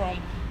skills from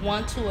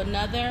one to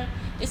another,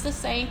 it's the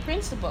same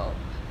principle.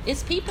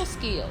 It's people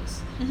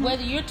skills.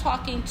 Whether you're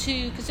talking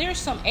to, because there's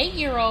some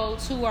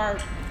 8-year-olds who are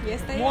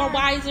more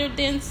wiser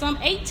than some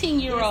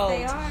 18-year-olds.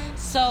 Yes, they are.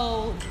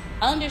 So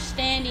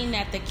understanding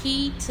that the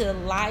key to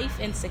life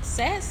and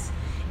success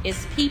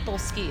is people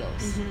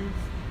skills.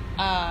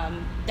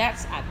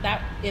 That's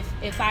that.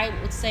 If I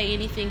would say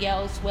anything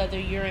else, whether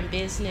you're in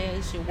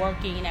business, you're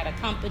working at a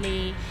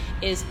company,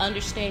 is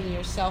understanding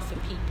yourself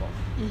and people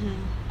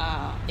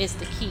is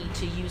the key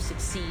to you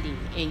succeeding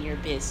in your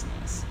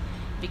business.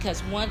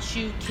 Because once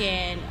you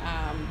can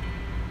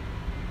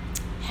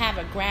have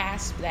a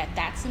grasp that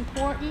that's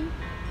important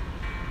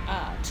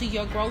to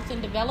your growth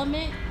and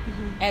development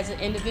as an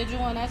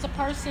individual and as a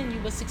person, you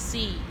will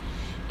succeed.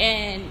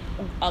 And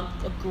a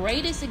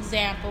greatest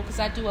example, because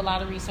I do a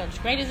lot of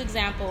research, greatest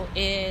example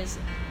is,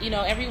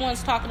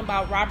 everyone's talking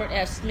about Robert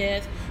F.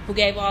 Smith, who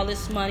gave all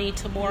this money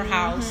to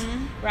Morehouse,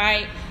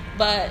 right?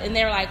 And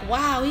they're like,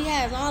 wow, he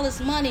has all this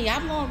money.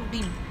 I'm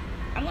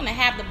going to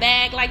have the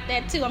bag like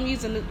that too. I'm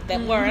using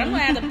that word. I'm going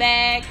to have the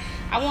bag.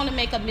 I want to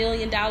make $1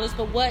 million.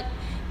 But what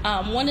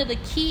one of the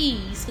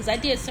keys, because I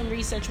did some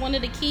research, one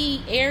of the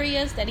key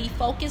areas that he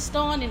focused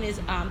on in his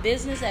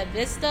business at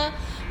Vista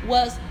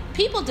was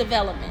people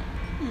development.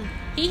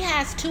 He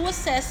has 2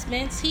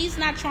 assessments. He's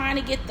not trying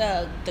to get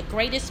the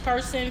greatest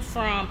person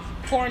from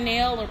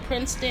Cornell or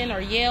Princeton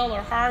or Yale or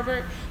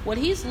Harvard. What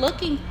he's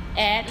looking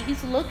at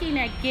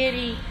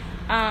getting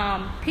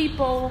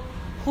people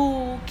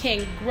who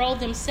can grow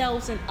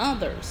themselves and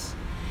others.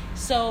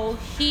 So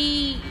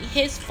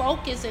his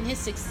focus and his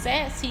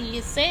success, he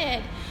has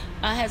said,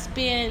 has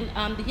been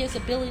his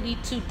ability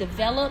to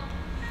develop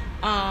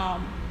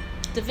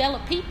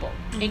people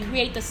and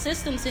create the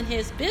systems in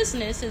his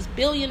business, his $1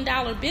 billion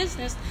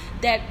business,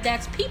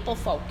 that's people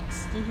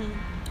focused.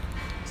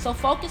 So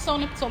focus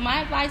on it. So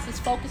my advice is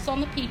focus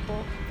on the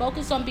people,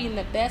 focus on being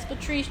the best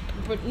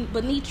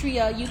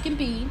Benitria you can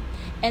be,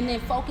 and then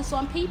focus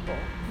on people,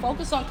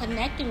 focus on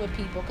connecting with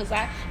people. Because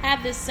I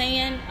have this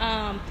saying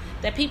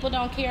that people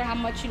don't care how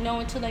much you know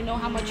until they know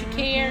how much you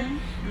care.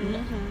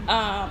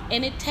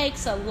 And it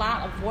takes a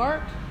lot of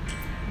work,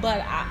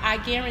 but I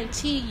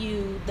guarantee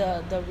you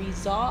the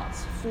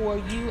results for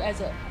you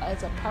as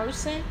a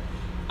person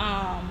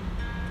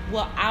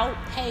will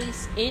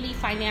outpace any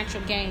financial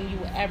gain you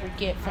will ever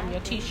get from your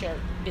t-shirt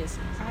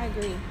business. I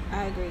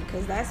agree,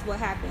 because that's what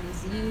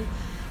happens.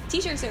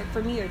 T-shirts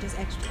for me are just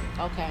extra.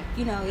 Okay.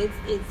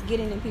 It's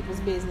getting in people's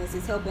business.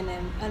 It's helping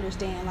them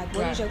understand, like,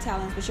 what is your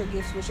talents, what's your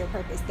gifts, what's your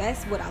purpose.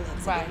 That's what I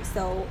love to do.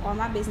 So on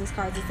my business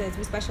cards, it says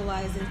we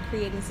specialize in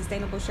creating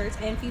sustainable shirts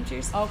and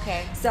futures.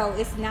 Okay. So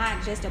it's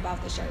not just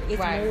about the shirt. It's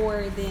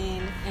more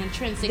than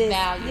intrinsic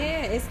value.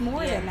 Yeah, it's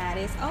more than that.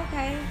 It's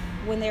okay.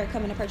 When they're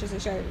coming to purchase a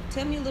shirt,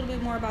 tell me a little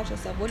bit more about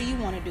yourself. What do you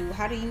want to do?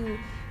 How do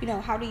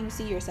you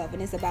see yourself?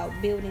 And it's about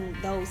building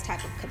those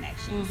type of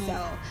connections.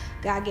 So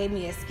God gave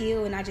me a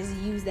skill, and I just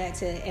use that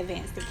to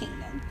advance the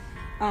kingdom.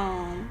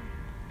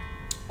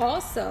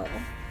 Also,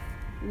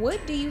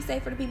 what do you say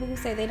for the people who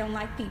say they don't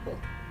like people?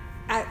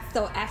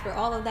 So after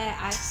all of that,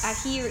 I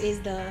hear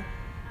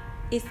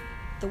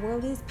the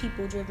world is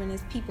people driven,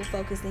 is people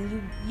focused,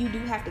 and you do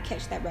have to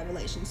catch that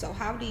revelation. So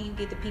how do you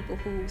get the people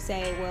who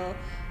say, well,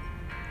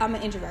 I'm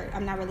an introvert,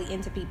 I'm not really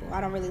into people, I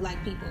don't really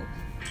like people,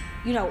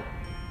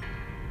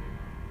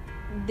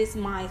 this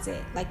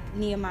mindset, like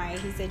Nehemiah,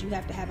 he said you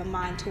have to have a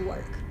mind to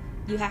work,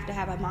 you have to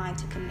have a mind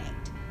to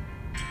connect.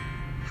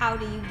 How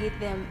do you get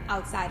them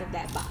outside of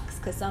that box?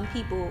 Because some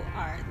people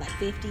are like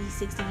 50,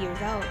 60 years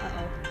old.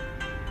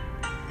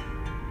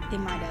 It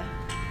might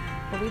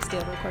have, but we're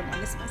still recording on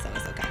this one, so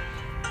it's okay.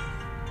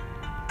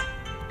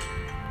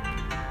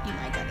 You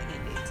might gotta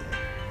end it too.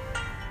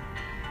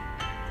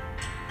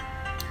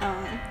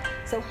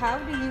 So how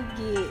do you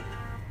get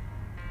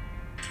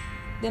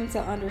them to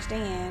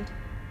understand?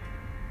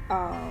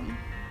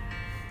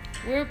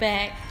 We're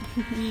back.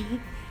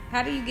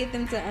 How do you get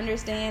them to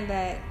understand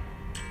that?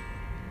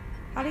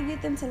 How do you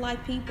get them to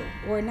like people,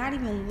 or not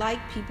even like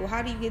people?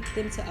 How do you get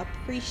them to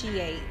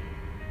appreciate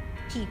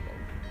people?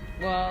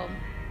 Well,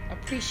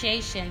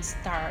 appreciation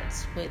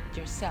starts with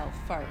yourself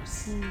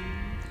first.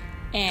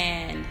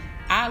 And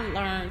I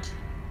learned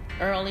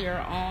earlier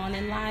on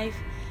in life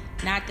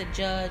not to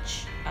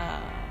judge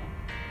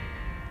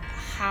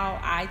how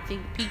I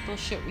think people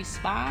should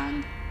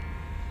respond,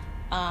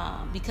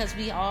 because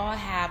we all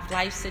have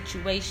life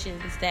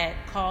situations that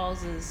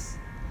causes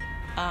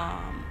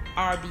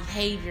our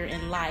behavior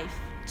in life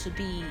to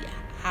be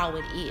how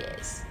it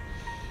is.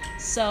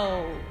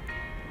 So,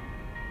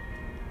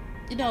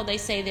 they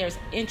say there's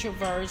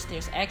introverts,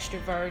 there's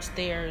extroverts,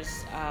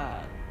 there's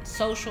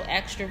social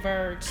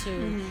extroverts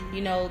who,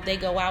 they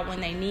go out when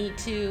they need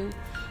to.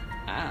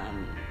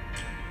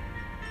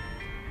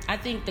 I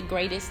think the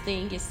greatest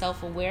thing is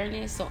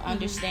self-awareness, so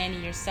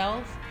understanding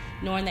yourself,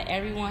 knowing that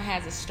everyone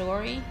has a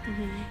story,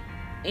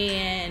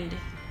 and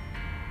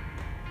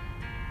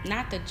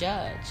not to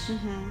judge.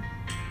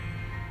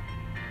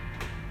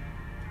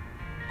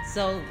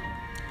 So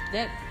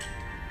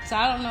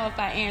I don't know if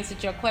I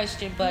answered your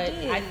question, but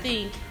I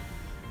think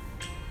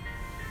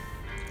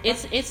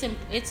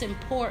it's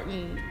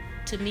important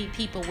to meet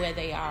people where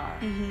they are,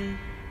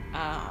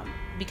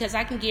 because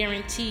I can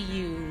guarantee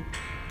you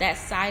that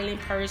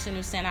silent person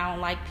who's saying I don't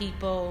like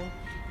people,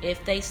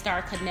 if they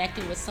start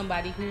connecting with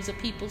somebody who's a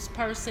people's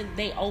person,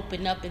 they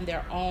open up in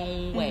their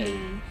own way.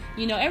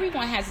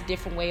 Everyone has a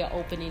different way of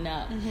opening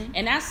up,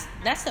 and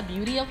that's the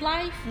beauty of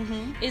life,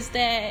 is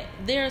that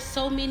there are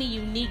so many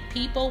unique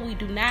people. We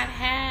do not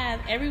have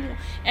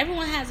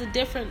everyone has a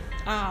different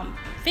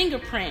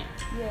fingerprint.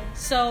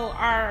 So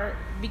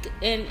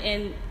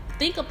and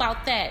think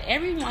about that.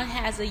 Everyone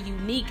has a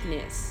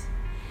uniqueness,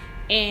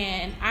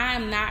 and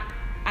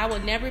I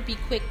would never be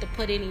quick to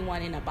put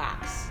anyone in a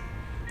box.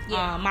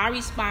 My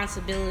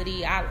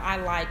responsibility, I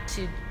like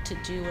to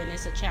do, and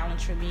it's a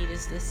challenge for me,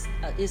 is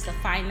to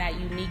find that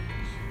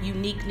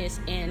uniqueness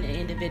in an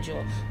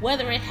individual.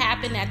 Whether it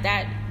happened at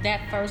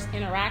that first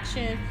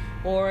interaction,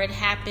 or it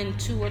happened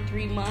 2 or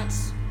 3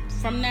 months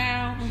from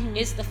now,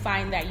 is to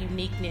find that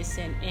uniqueness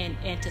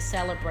and to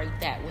celebrate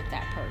that with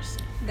that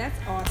person. That's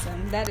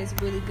awesome. That is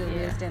really good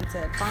wisdom,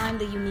 to find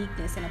the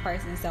uniqueness in a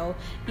person. So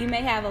you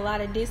may have a lot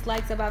of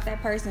dislikes about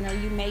that person, or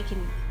you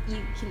can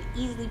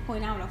easily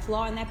point out a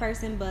flaw in that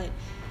person, but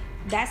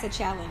that's a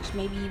challenge,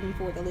 maybe even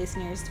for the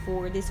listeners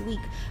for this week.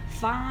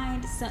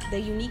 Find the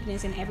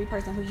uniqueness in every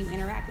person who you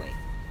interact with.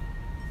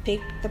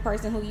 Pick the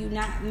person who you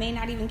may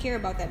not even care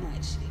about that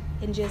much,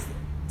 and just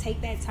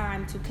take that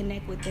time to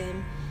connect with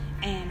them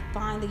and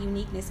find the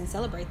uniqueness and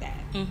celebrate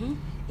that.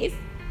 It's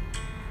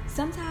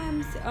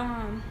sometimes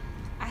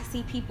I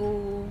see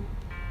people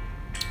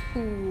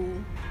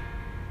who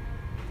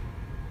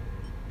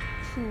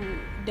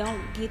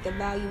don't get the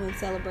value in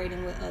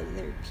celebrating with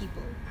other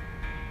people,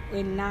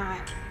 and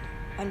not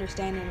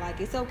understanding, like,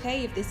 it's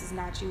okay if this is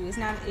not you.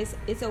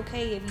 It's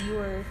okay if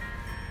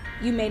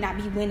you may not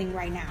be winning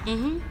right now.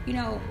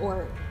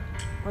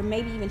 Or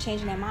maybe even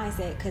changing that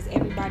mindset, because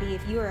everybody,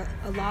 if you're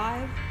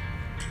alive,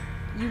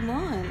 you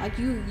won. Like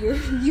you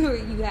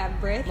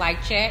have breath.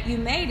 Like, check. You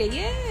made it.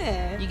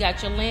 Yeah. You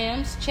got your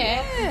limbs.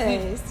 Check.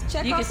 Yes.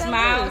 Check. You can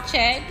smile. List.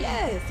 Check.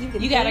 Yes.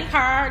 You got a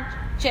card.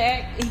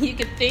 Check. You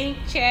can think.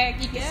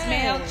 Check. You can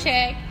smell.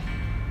 Check.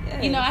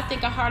 Yes. I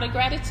think a heart of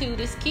gratitude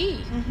is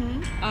key.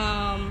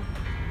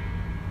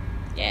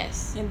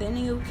 Yes. And then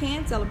you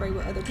can celebrate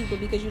with other people,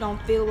 because you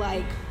don't feel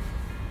like,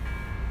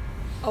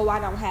 oh, I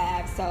don't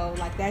have, so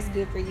like that's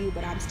good for you,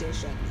 but I'm still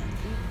struggling.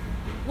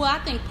 Well, I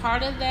think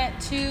part of that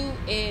too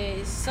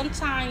is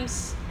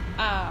sometimes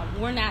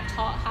we're not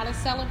taught how to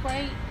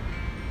celebrate.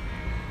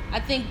 I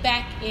think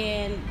back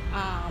in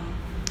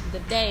the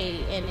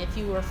day, and if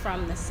you were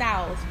from the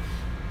South,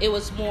 it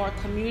was more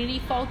community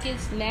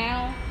focused.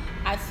 Now,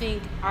 I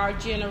think our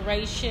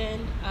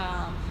generation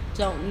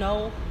don't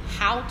know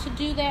how to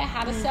do that,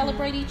 how to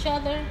celebrate each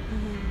other,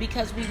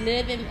 because we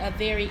live in a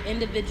very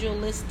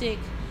individualistic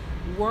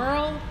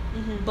world.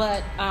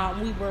 But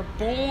we were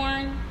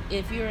born,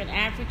 if you're an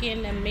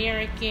African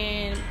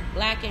American,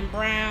 black and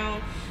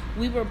brown,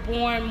 we were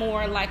born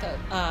more like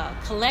a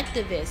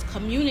collectivist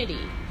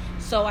community.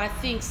 So I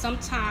think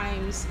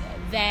sometimes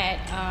that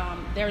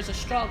there's a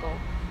struggle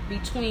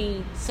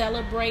between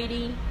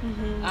celebrating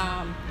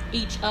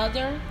each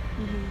other,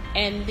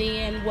 and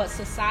then what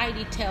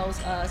society tells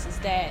us is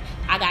that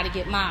I got to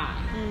get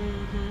mine.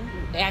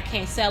 I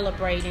can't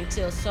celebrate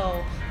until,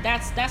 so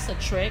that's a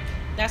trick.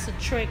 That's a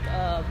trick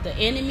of the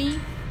enemy,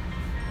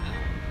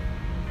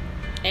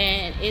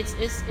 and it's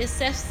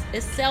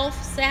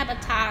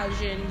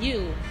self-sabotaging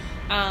you.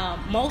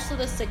 Most of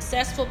the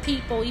successful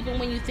people, even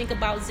when you think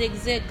about Zig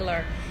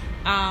Ziglar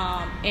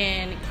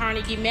and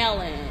Carnegie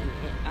Mellon,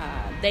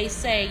 they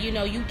say, you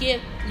know, you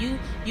give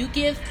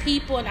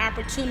people an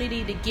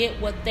opportunity to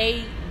get what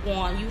they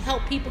want. You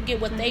help people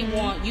get what they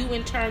want. You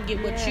in turn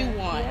get what you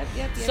want.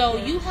 So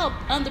you help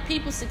other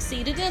people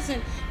succeed. It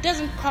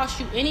doesn't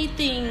cost you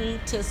anything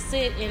to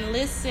sit and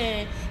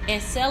listen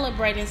and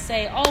celebrate and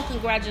say, oh,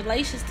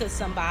 congratulations to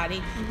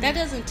somebody. That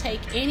doesn't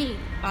take any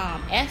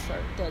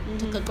effort to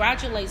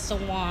congratulate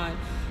someone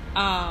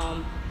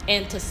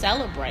and to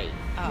celebrate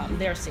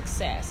their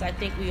success. I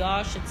think we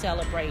all should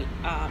celebrate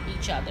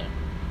each other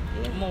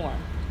more.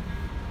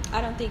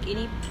 I don't think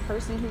any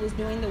person who was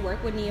doing the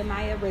work with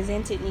Nehemiah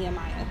resented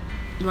Nehemiah.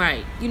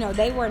 Right. You know,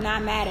 they were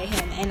not mad at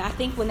him. And I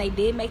think when they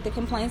did make the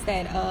complaints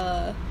that,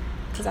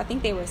 because I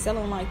think they were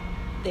selling like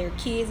their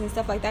kids and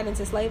stuff like that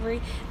into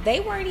slavery, they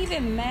weren't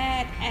even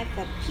mad at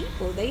the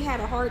people. They had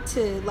a heart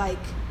to, like,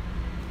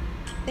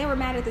 they were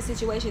mad at the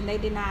situation. They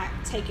did not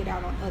take it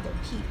out on other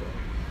people.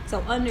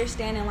 So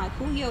understanding, like,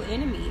 who your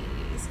enemy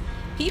is.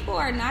 People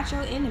are not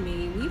your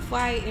enemy. We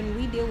fight and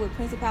we deal with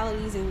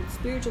principalities and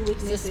spiritual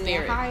weaknesses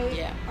in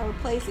higher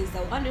places.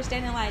 So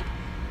understanding, like,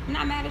 I'm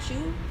not mad at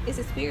you. It's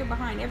a spirit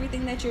behind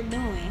everything that you're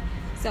doing.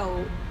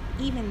 So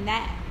even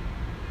that,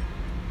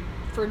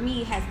 for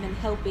me, has been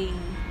helping.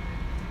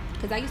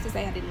 Because I used to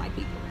say I didn't like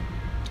people.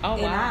 Oh,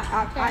 and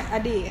wow. I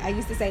did. I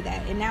used to say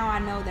that. And now I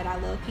know that I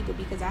love people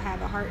because I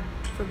have a heart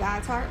for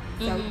God's heart.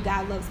 So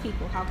God loves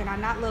people. How can I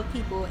not love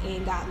people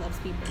and God loves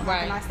people? How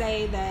can I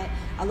say that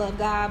I love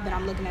God but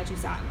I'm looking at you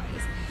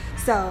sideways?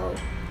 So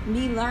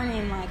me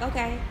learning, like,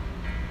 okay,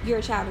 you're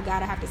a child of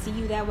God. I have to see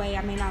you that way.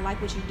 I may not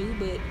like what you do,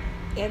 but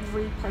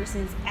every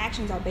person's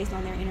actions are based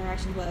on their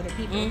interactions with other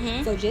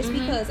people. So just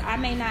because I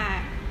may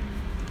not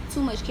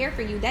too much care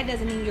for you, that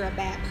doesn't mean you're a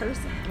bad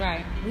person.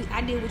 Right.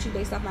 I deal with you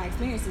based off my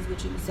experiences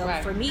with you. So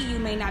for me, you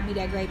may not be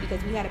that great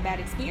because we had a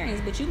bad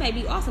experience, but you may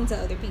be awesome to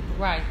other people.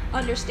 Right.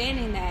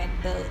 Understanding that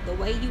the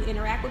way you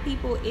interact with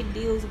people, it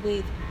deals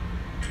with,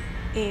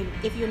 and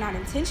if you're not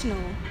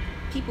intentional,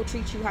 people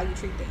treat you how you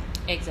treat them.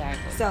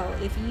 Exactly. So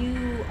if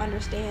you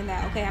understand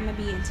that, okay, I'm gonna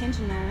be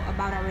intentional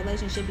about our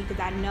relationship because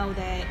I know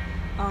that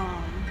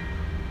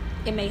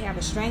it may have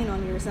a strain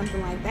on you or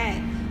something like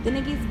that, then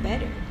it gets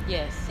better.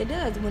 Yes. It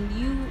does. When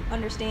you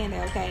understand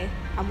that, okay,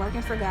 I'm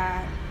working for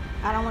God.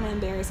 I don't want to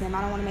embarrass him. I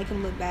don't want to make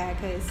him look bad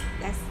because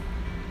that's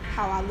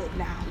how I look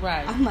now.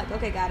 Right. I'm like,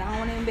 okay, God, I don't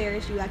want to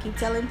embarrass you. I keep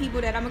telling people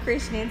that I'm a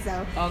Christian,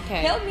 so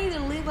help me to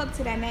live up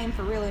to that name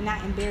for real and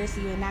not embarrass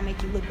you and not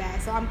make you look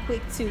bad. So I'm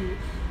quick to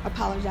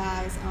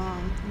apologize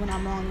when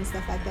I'm wrong and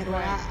stuff like that. Or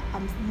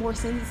I'm more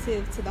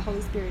sensitive to the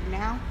Holy Spirit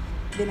now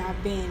than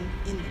I've been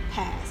in the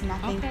past. And I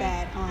think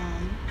that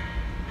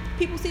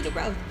people see the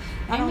growth.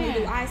 Not only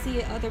do I see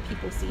it, other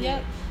people see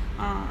it.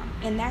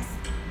 And that's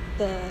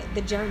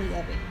the journey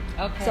of it.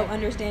 Okay. So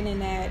understanding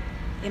that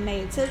it may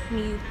have took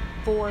me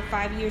 4 or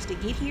 5 years to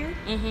get here,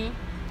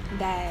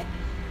 that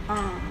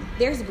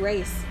there's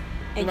grace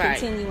in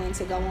continuing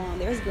to go on.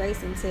 There's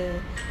grace into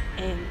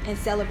and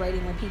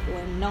celebrating with people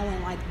and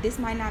knowing, like, this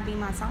might not be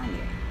my time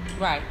yet.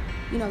 Right.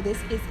 You know,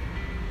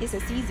 it's a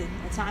season,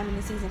 a time and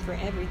a season for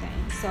everything.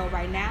 So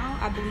right now,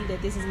 I believe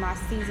that this is my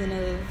season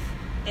of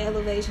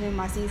elevation,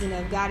 my season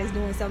of God is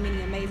doing so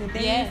many amazing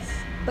things. Yes.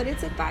 But it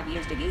took 5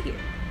 years to get here.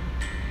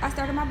 I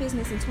started my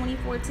business in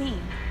 2014.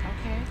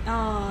 Okay.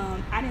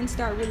 I didn't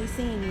start really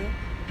seeing it.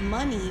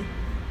 Money,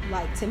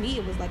 like, to me,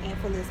 it was like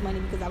effortless money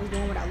because I was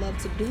doing what I love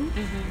to do.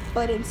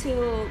 But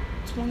until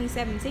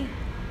 2017.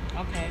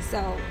 Okay. So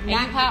and you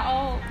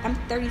how old? I'm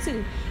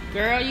 32.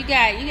 Girl, you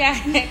got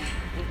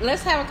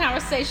let's have a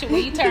conversation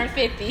when you turn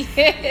 50.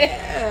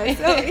 Yeah.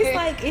 So it's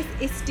like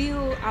it's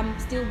still, I'm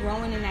still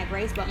growing in that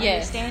grace, but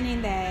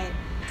understanding that,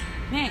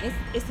 man,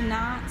 it's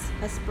not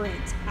a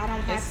sprint. I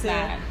don't have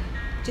to.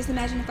 Just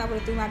imagine if I would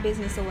have threw my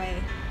business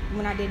away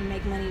when I didn't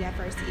make money that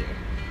first year.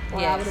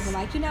 Or I would have been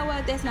like, you know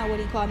what, that's not what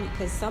he called me.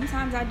 Because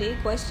sometimes I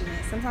did question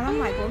it. Sometimes I'm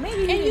like, well,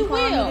 maybe he didn't call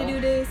me to do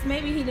this.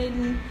 Maybe he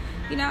didn't,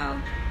 you know.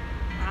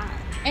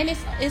 And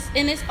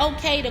it's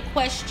okay to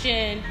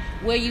question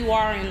where you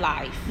are in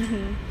life.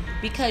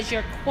 Because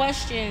your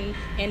question,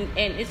 and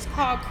it's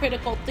called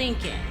critical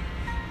thinking.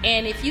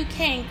 And if you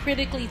can't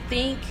critically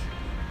think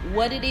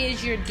what it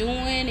is you're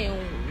doing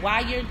and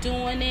why you're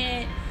doing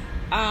it,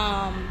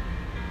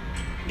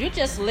 you're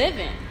just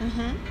living.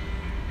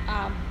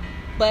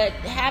 But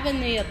having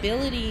the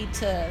ability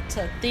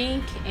to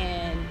think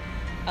and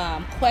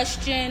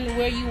question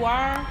where you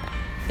are,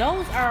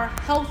 those are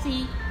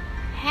healthy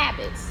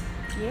habits.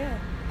 Yeah.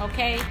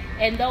 Okay?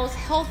 And those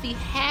healthy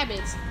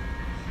habits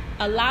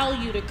allow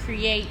you to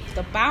create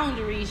the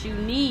boundaries you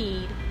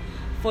need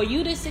for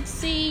you to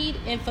succeed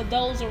and for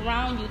those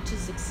around you to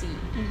succeed.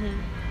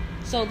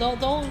 So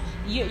though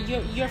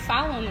you're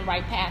following the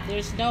right path,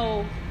 there's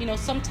no,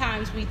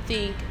 sometimes we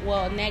think,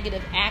 well,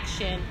 negative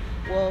action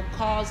will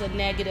cause a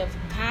negative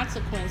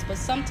consequence, but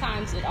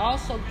sometimes it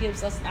also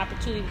gives us an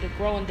opportunity to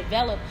grow and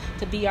develop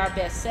to be our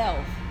best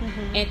self,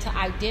 and to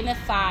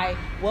identify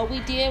what we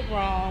did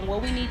wrong,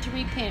 what we need to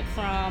repent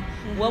from,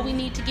 what we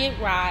need to get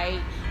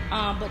right.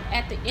 But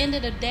at the end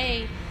of the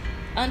day,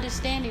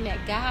 understanding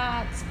that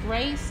God's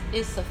grace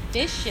is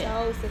sufficient.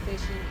 So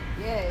sufficient,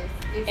 yes.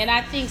 And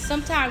I think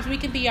sometimes we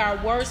can be our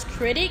worst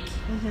critic.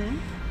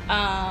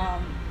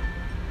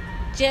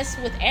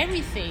 Just with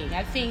everything.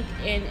 I think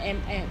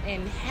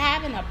in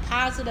having a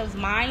positive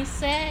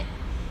mindset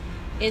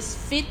is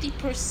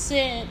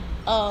 50%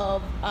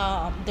 of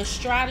the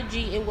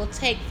strategy it will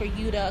take for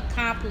you to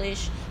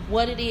accomplish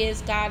what it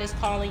is God is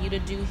calling you to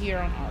do here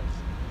on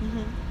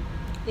earth.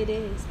 It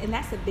is, and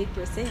that's a big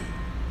percent.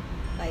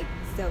 Like,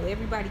 so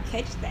everybody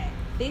catch that.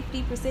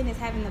 50% is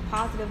having the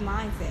positive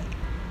mindset.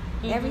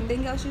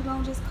 Everything else you're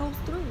gonna just coast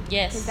through.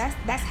 Yes. Because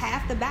that's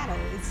half the battle.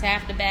 It's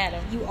half the battle.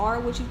 You are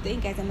what you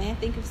think. As a man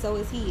thinketh, so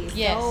is he.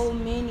 Yes. So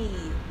many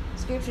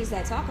scriptures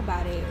that talk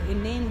about it,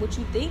 and then what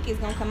you think is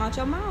gonna come out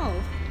your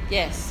mouth.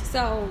 Yes.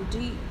 So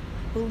do you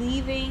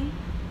believing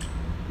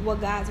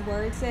what God's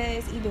word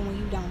says, even when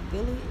you don't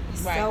feel it, is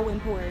so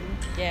important.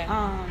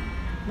 Yeah.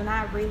 When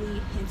I really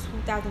in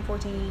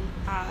 2014,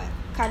 I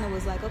kind of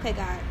was like, okay,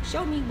 God,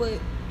 show me what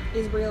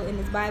is real in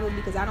this Bible,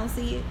 because I don't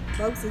see it.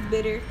 Folks is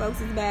bitter,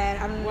 folks is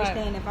bad. I don't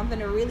understand. If I'm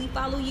gonna really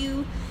follow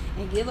you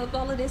and give up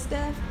all of this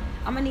stuff,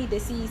 I'm gonna need to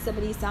see some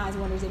of these signs,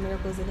 wonders, and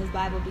miracles in this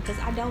Bible, because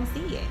I don't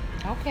see it.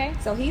 Okay.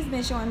 So he's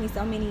been showing me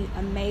so many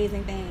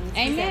amazing things.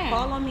 Amen. He said,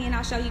 call on me and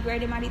I'll show you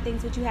great and mighty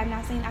things which you have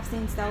not seen. I've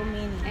seen so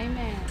many.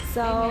 Amen.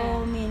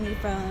 So many,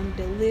 from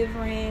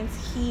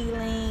deliverance,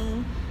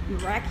 healing,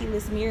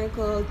 miraculous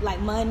miracles, like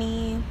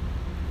money.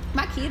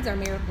 My kids are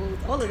miracles,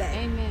 all of that.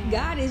 Amen.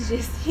 God is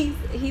just, he's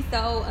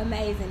so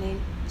amazing. And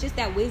just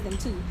that wisdom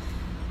too.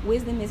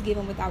 Wisdom is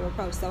given without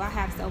reproach. So I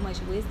have so much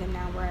wisdom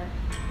now, where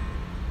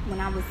when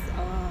I was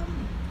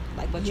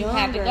but younger, you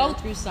had to go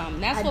through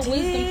something. That's what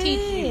wisdom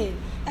teaches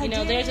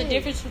you. There's a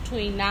difference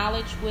between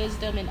knowledge,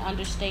 wisdom, and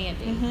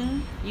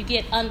understanding. You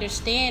get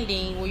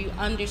understanding where you're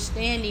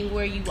understanding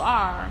where you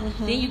are.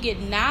 Then you get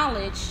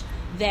knowledge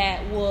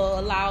that will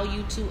allow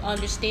you to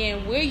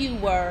understand where you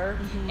were,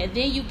 and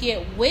then you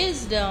get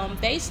wisdom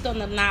based on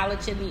the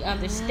knowledge and the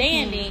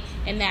understanding,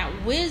 and that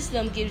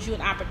wisdom gives you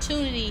an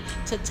opportunity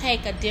to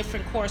take a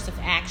different course of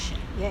action.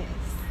 Yes.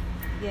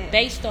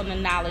 Based on the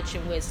knowledge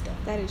and wisdom.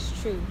 That is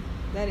true.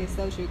 That is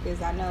so true,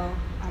 because I know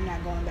I'm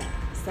not going back.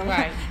 So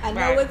I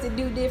know right. what to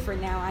do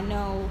different now. I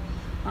know,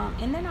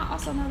 and then I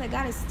also know that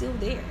God is still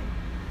there.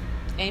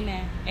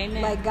 Amen.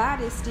 Like,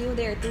 God is still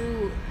there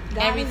through.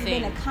 God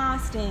Everything. has been a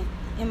constant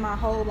in my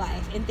whole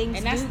life, and things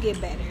do get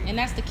better. And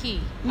that's the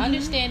key.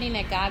 Understanding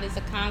that God is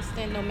a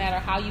constant, no matter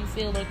how you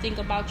feel or think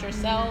about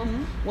yourself,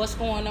 what's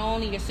going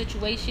on in your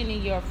situation,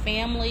 in your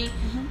family,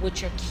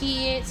 with your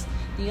kids.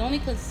 The only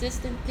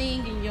consistent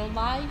thing in your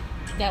life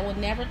that will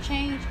never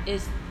change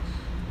is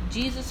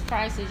Jesus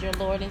Christ is your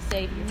Lord and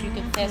Savior. If you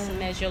confess Him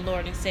as your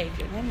Lord and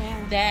Savior,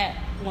 Amen. That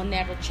will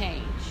never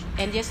change.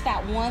 And just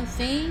that one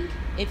thing,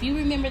 if you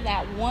remember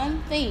that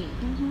one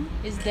thing,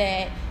 is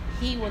that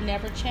He will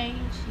never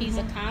change. He's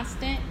a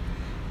constant.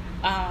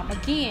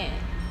 Again,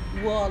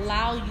 will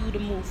allow you to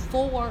move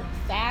forward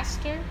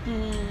faster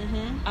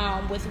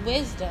with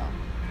wisdom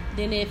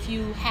than if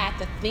you had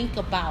to think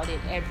about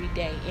it every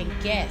day and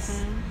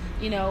guess.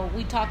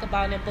 We talk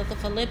about in the book of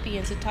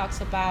Philippians, it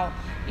talks about,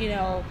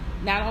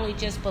 not only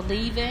just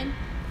believing,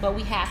 but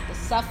we have to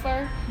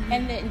suffer,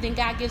 and then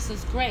God gives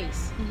us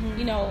grace.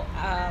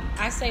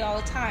 I say all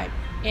the time,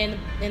 and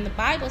the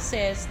Bible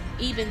says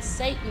even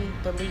Satan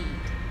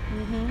believed.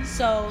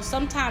 So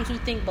sometimes we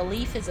think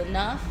belief is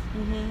enough,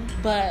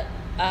 but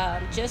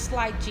just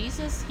like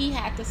Jesus, He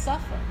had to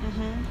suffer.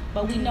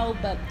 But we know,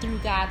 but through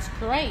God's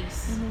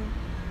grace,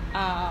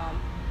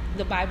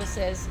 the Bible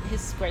says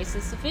His grace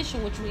is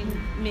sufficient, which we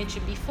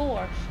mentioned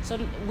before. So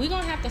we're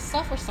going to have to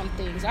suffer some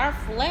things. Our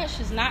flesh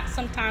is not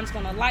sometimes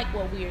going to like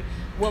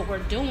what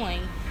we're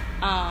doing,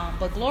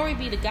 but glory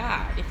be to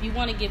God. If you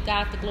want to give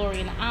God the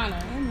glory and the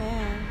honor,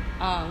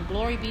 Amen.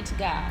 Glory be to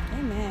God.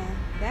 Amen.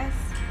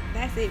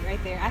 That's it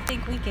right there. I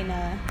think we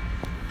can.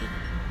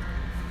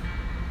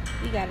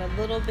 We got a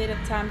little bit of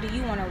time. Do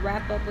you want to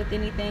wrap up with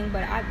anything?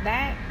 But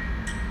that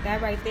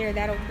right there,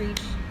 that'll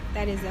preach.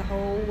 That is a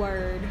whole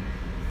word.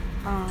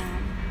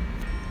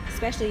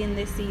 Especially in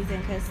this season,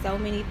 because so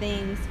many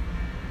things.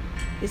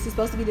 This is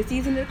supposed to be the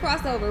season of the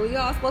crossover. We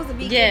all supposed to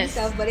be getting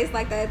stuff, but it's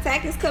like the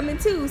attack is coming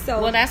too.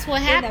 So that's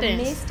what happens. In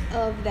the midst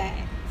of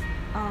that,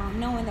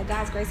 knowing that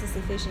God's grace is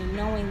sufficient,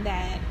 knowing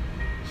that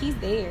He's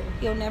there,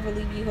 He'll never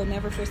leave you, He'll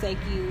never forsake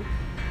you.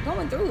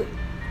 Going through it,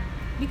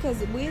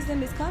 Because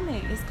wisdom is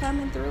coming. It's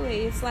coming through it.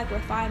 It's like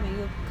refinement.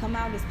 You'll come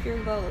out as pure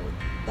gold.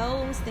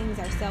 Those things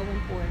are so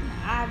important.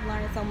 I've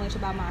learned so much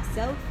about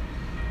myself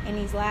in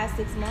these last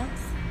 6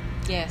 months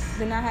Yes.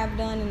 than I have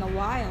done in a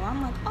while.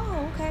 I'm like,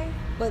 oh, okay.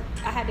 But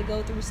I had to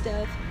go through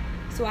stuff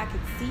so I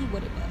could see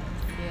what it does.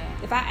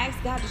 Yeah. If I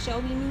ask God to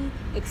show me,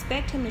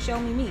 expect Him to show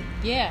me.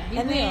 Yeah, He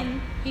And will.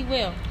 then- He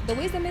will. The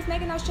wisdom is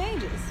making those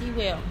changes. He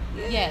will.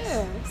 Yeah.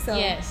 Yes. So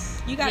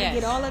Yes. you got to Yes.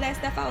 get all of that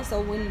stuff out.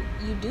 So when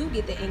you do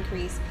get the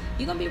increase,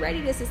 you're going to be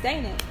ready to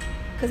sustain it.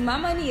 Because my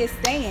money is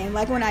staying.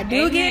 Like when I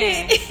do get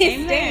it, it's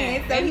Amen.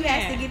 staying. So He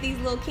has Amen. to get these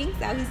little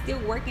kinks out. He's still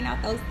working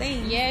out those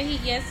things Yeah, he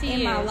in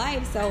is. my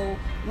life. So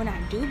when I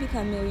do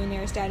become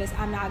millionaire status,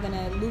 I'm not going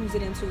to lose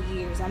it in 2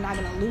 years. I'm not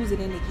going to lose it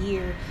in a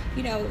year.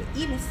 You know,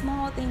 even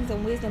small things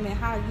of wisdom and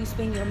how you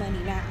spend your money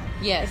now.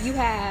 Yes. If you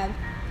have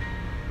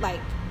like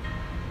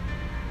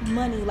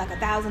money like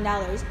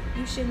 $1,000,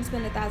 you shouldn't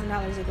spend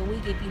 $1,000 in a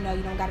week if you know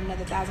you don't got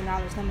another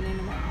 $1,000 coming in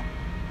tomorrow.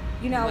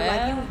 You know,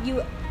 Well, like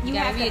you you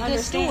have gotta be to a good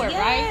understand. steward,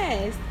 right?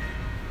 Yes,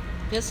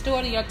 Good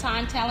steward of your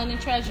time, talent, and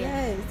treasure.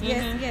 yes,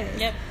 yes, Mhm. yes.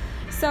 Yep.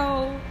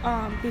 So,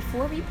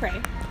 before we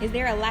pray, is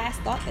there a last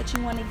thought that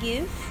you want to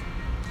give?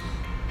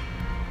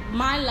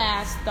 My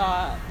last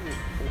thought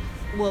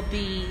will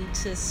be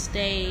to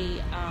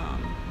stay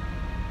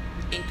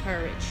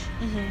encouraged.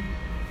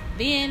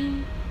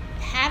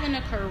 Having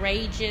a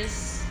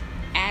courageous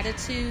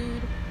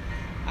attitude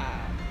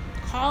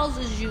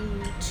causes you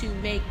to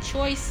make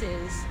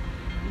choices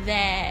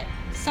that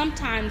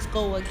sometimes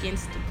go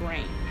against the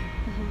grain.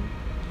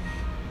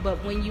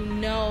 But when you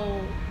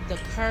know the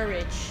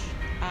courage,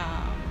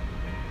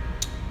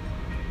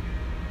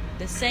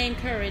 the same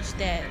courage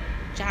that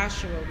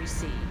Joshua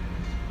received,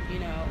 you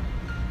know,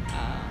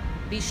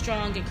 be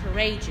strong and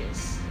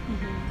courageous.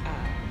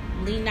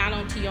 Lean not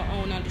onto your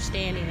own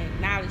understanding,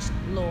 acknowledge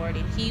the Lord,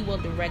 and He will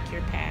direct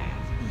your path.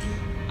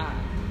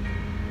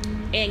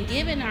 And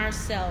giving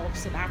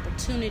ourselves an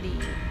opportunity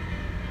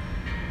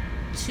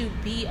to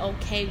be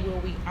okay where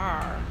we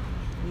are,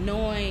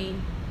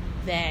 knowing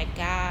that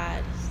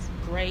God's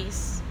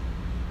grace,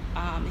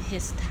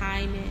 His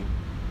timing,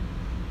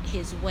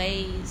 His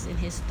ways, and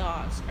His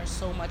thoughts are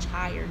so much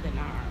higher than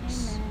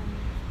ours.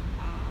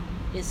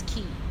 Is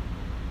key.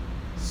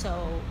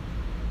 So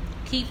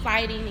keep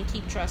fighting and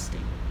keep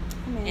trusting.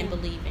 Amen. And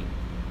believing.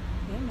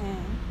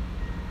 Amen.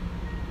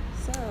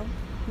 So,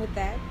 with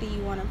that, do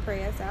you want to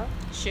pray us out?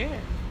 Sure.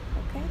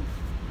 Okay.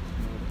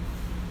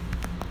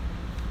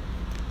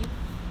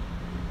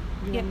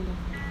 Yep.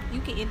 You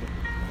can end it.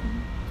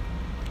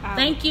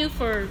 Thank you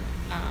for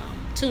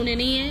tuning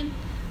in.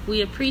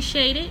 We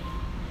appreciate it.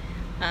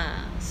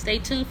 Stay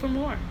tuned for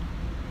more.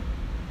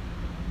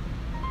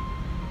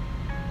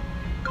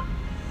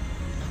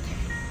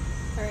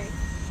 All right.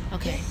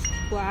 Okay.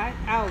 Well, I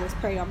always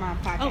pray on my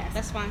podcast. Oh,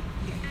 that's fine.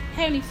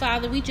 Heavenly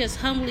Father, we just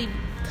humbly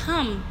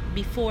come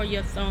before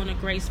your throne of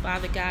grace,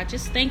 Father God.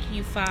 Just thank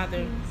you,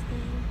 Father,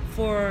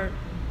 for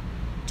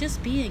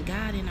just being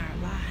God in our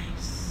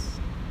lives.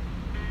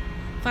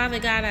 Father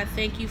God, I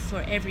thank you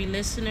for every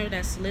listener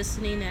that's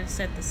listening, that's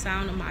at the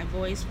sound of my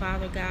voice,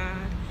 Father God.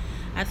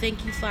 I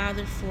thank you,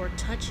 Father, for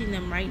touching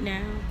them right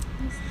now.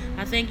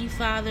 I thank you,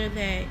 Father,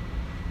 that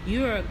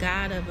you're a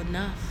God of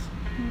enough.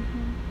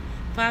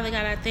 Father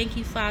God, I thank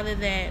you, Father,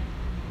 that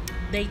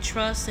they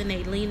trust and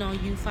they lean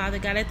on you, Father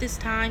God. At this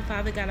time,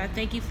 Father God, I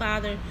thank you,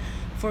 Father,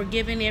 for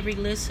giving every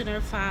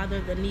listener, Father,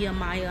 the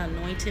Nehemiah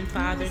anointing,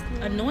 Father,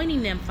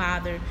 anointing them,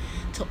 Father,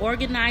 to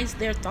organize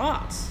their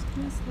thoughts,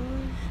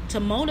 to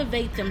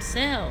motivate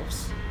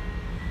themselves,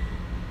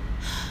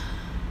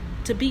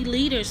 to be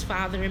leaders,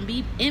 Father, and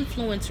be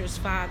influencers,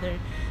 Father,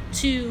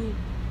 to,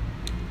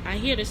 I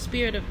hear the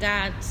Spirit of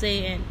God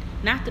saying,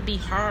 not to be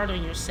hard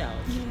on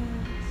yourself,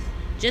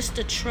 just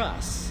to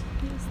trust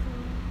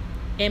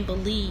and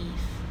believe.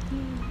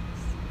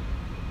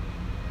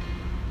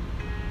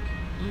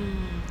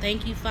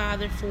 Thank you,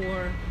 Father,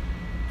 for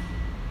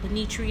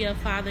Benitria,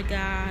 Father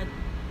God.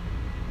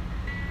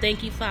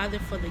 Thank you, Father,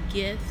 for the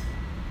gift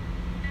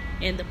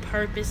and the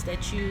purpose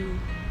that you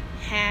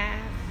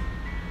have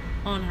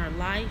on her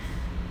life.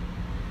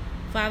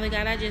 Father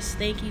God, I just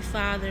thank you,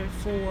 Father,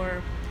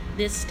 for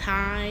this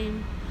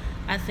time.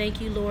 I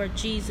thank you, Lord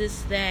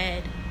Jesus,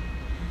 that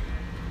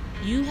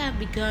you have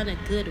begun a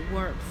good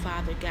work,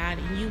 Father God,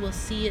 and you will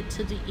see it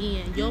to the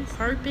end. Your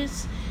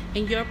purpose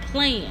and your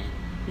plan.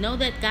 Know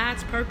that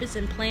God's purpose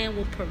and plan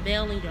will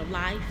prevail in your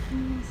life.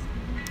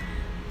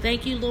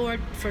 Thank you, Lord,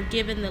 for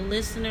giving the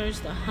listeners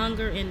the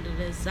hunger and the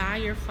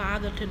desire,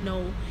 Father, to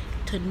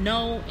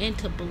know and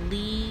to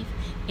believe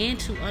and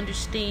to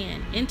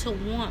understand and to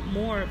want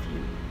more of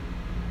you.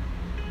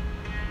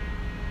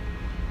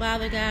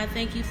 Father God,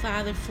 thank you,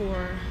 Father,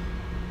 for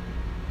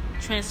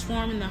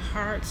transforming the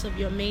hearts of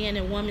your man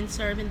and woman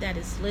servant that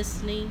is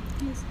listening.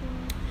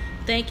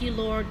 Thank you,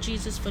 Lord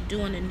Jesus, for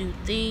doing a new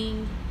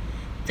thing.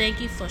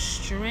 Thank you for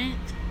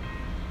strength.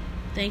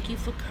 Thank you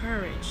for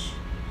courage.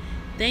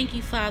 Thank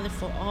you, Father,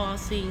 for all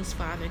things,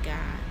 Father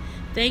God.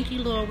 Thank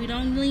you, Lord. We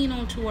don't lean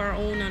onto our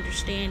own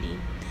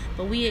understanding,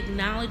 but we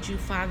acknowledge you,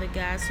 Father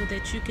God, so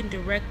that you can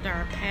direct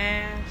our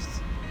paths.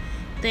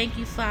 Thank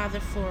you,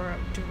 Father, for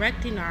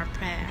directing our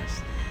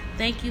paths.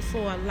 Thank you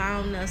for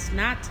allowing us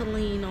not to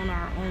lean on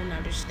our own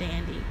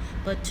understanding,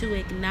 but to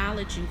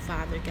acknowledge you,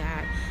 Father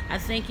God. I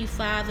thank you,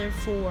 Father,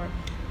 for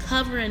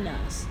covering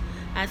us.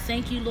 I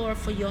thank you, Lord,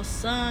 for your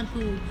Son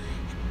who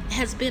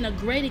has been a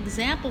great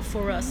example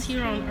for us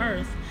here on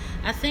earth.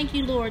 I thank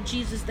you, Lord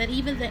Jesus, that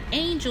even the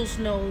angels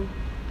know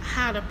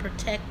how to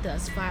protect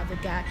us, Father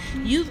God.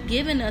 You've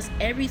given us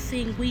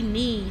everything we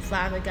need,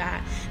 Father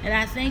God. And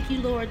I thank you,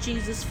 Lord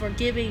Jesus, for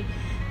giving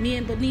me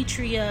and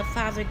Benitria,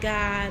 Father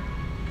God,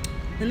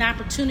 an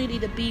opportunity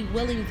to be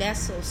willing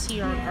vessels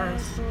here on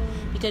earth.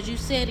 Because you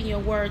said in your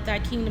word, thy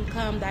kingdom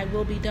come, thy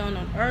will be done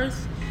on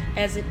earth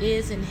as it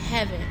is in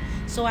heaven.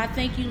 So I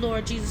thank you,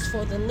 Lord Jesus,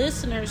 for the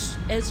listeners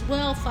as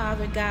well,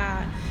 Father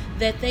God,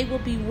 that they will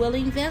be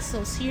willing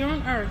vessels here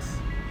on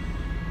earth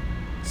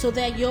so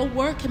that your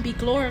word can be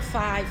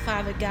glorified,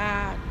 Father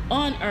God,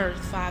 on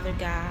earth, Father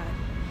God.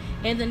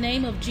 In the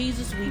name of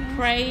Jesus, we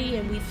pray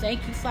and we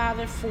thank you,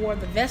 Father, for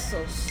the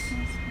vessels,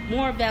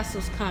 more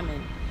vessels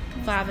coming,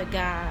 Father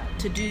God,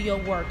 to do your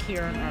work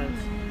here on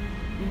earth.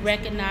 We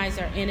recognize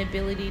our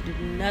inability to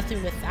do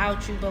nothing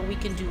without you, but we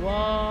can do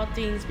all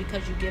things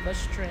because you give us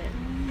strength.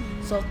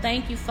 So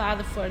thank you,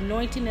 Father, for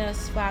anointing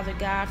us, Father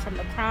God, from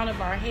the crown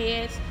of our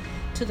heads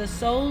to the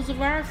soles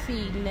of our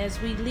feet. And as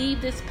we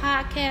leave this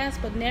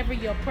podcast, but never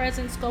your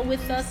presence, go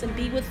with us and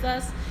be with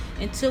us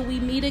until we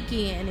meet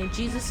again. In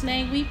Jesus'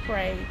 name we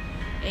pray.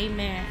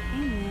 Amen.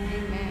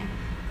 Amen.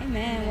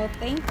 Amen. Well,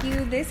 thank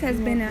you. This has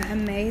been an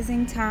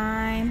amazing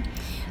time.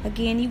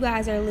 Again, you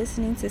guys are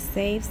listening to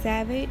Save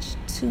Savage.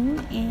 Tune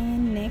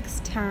in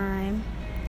next time.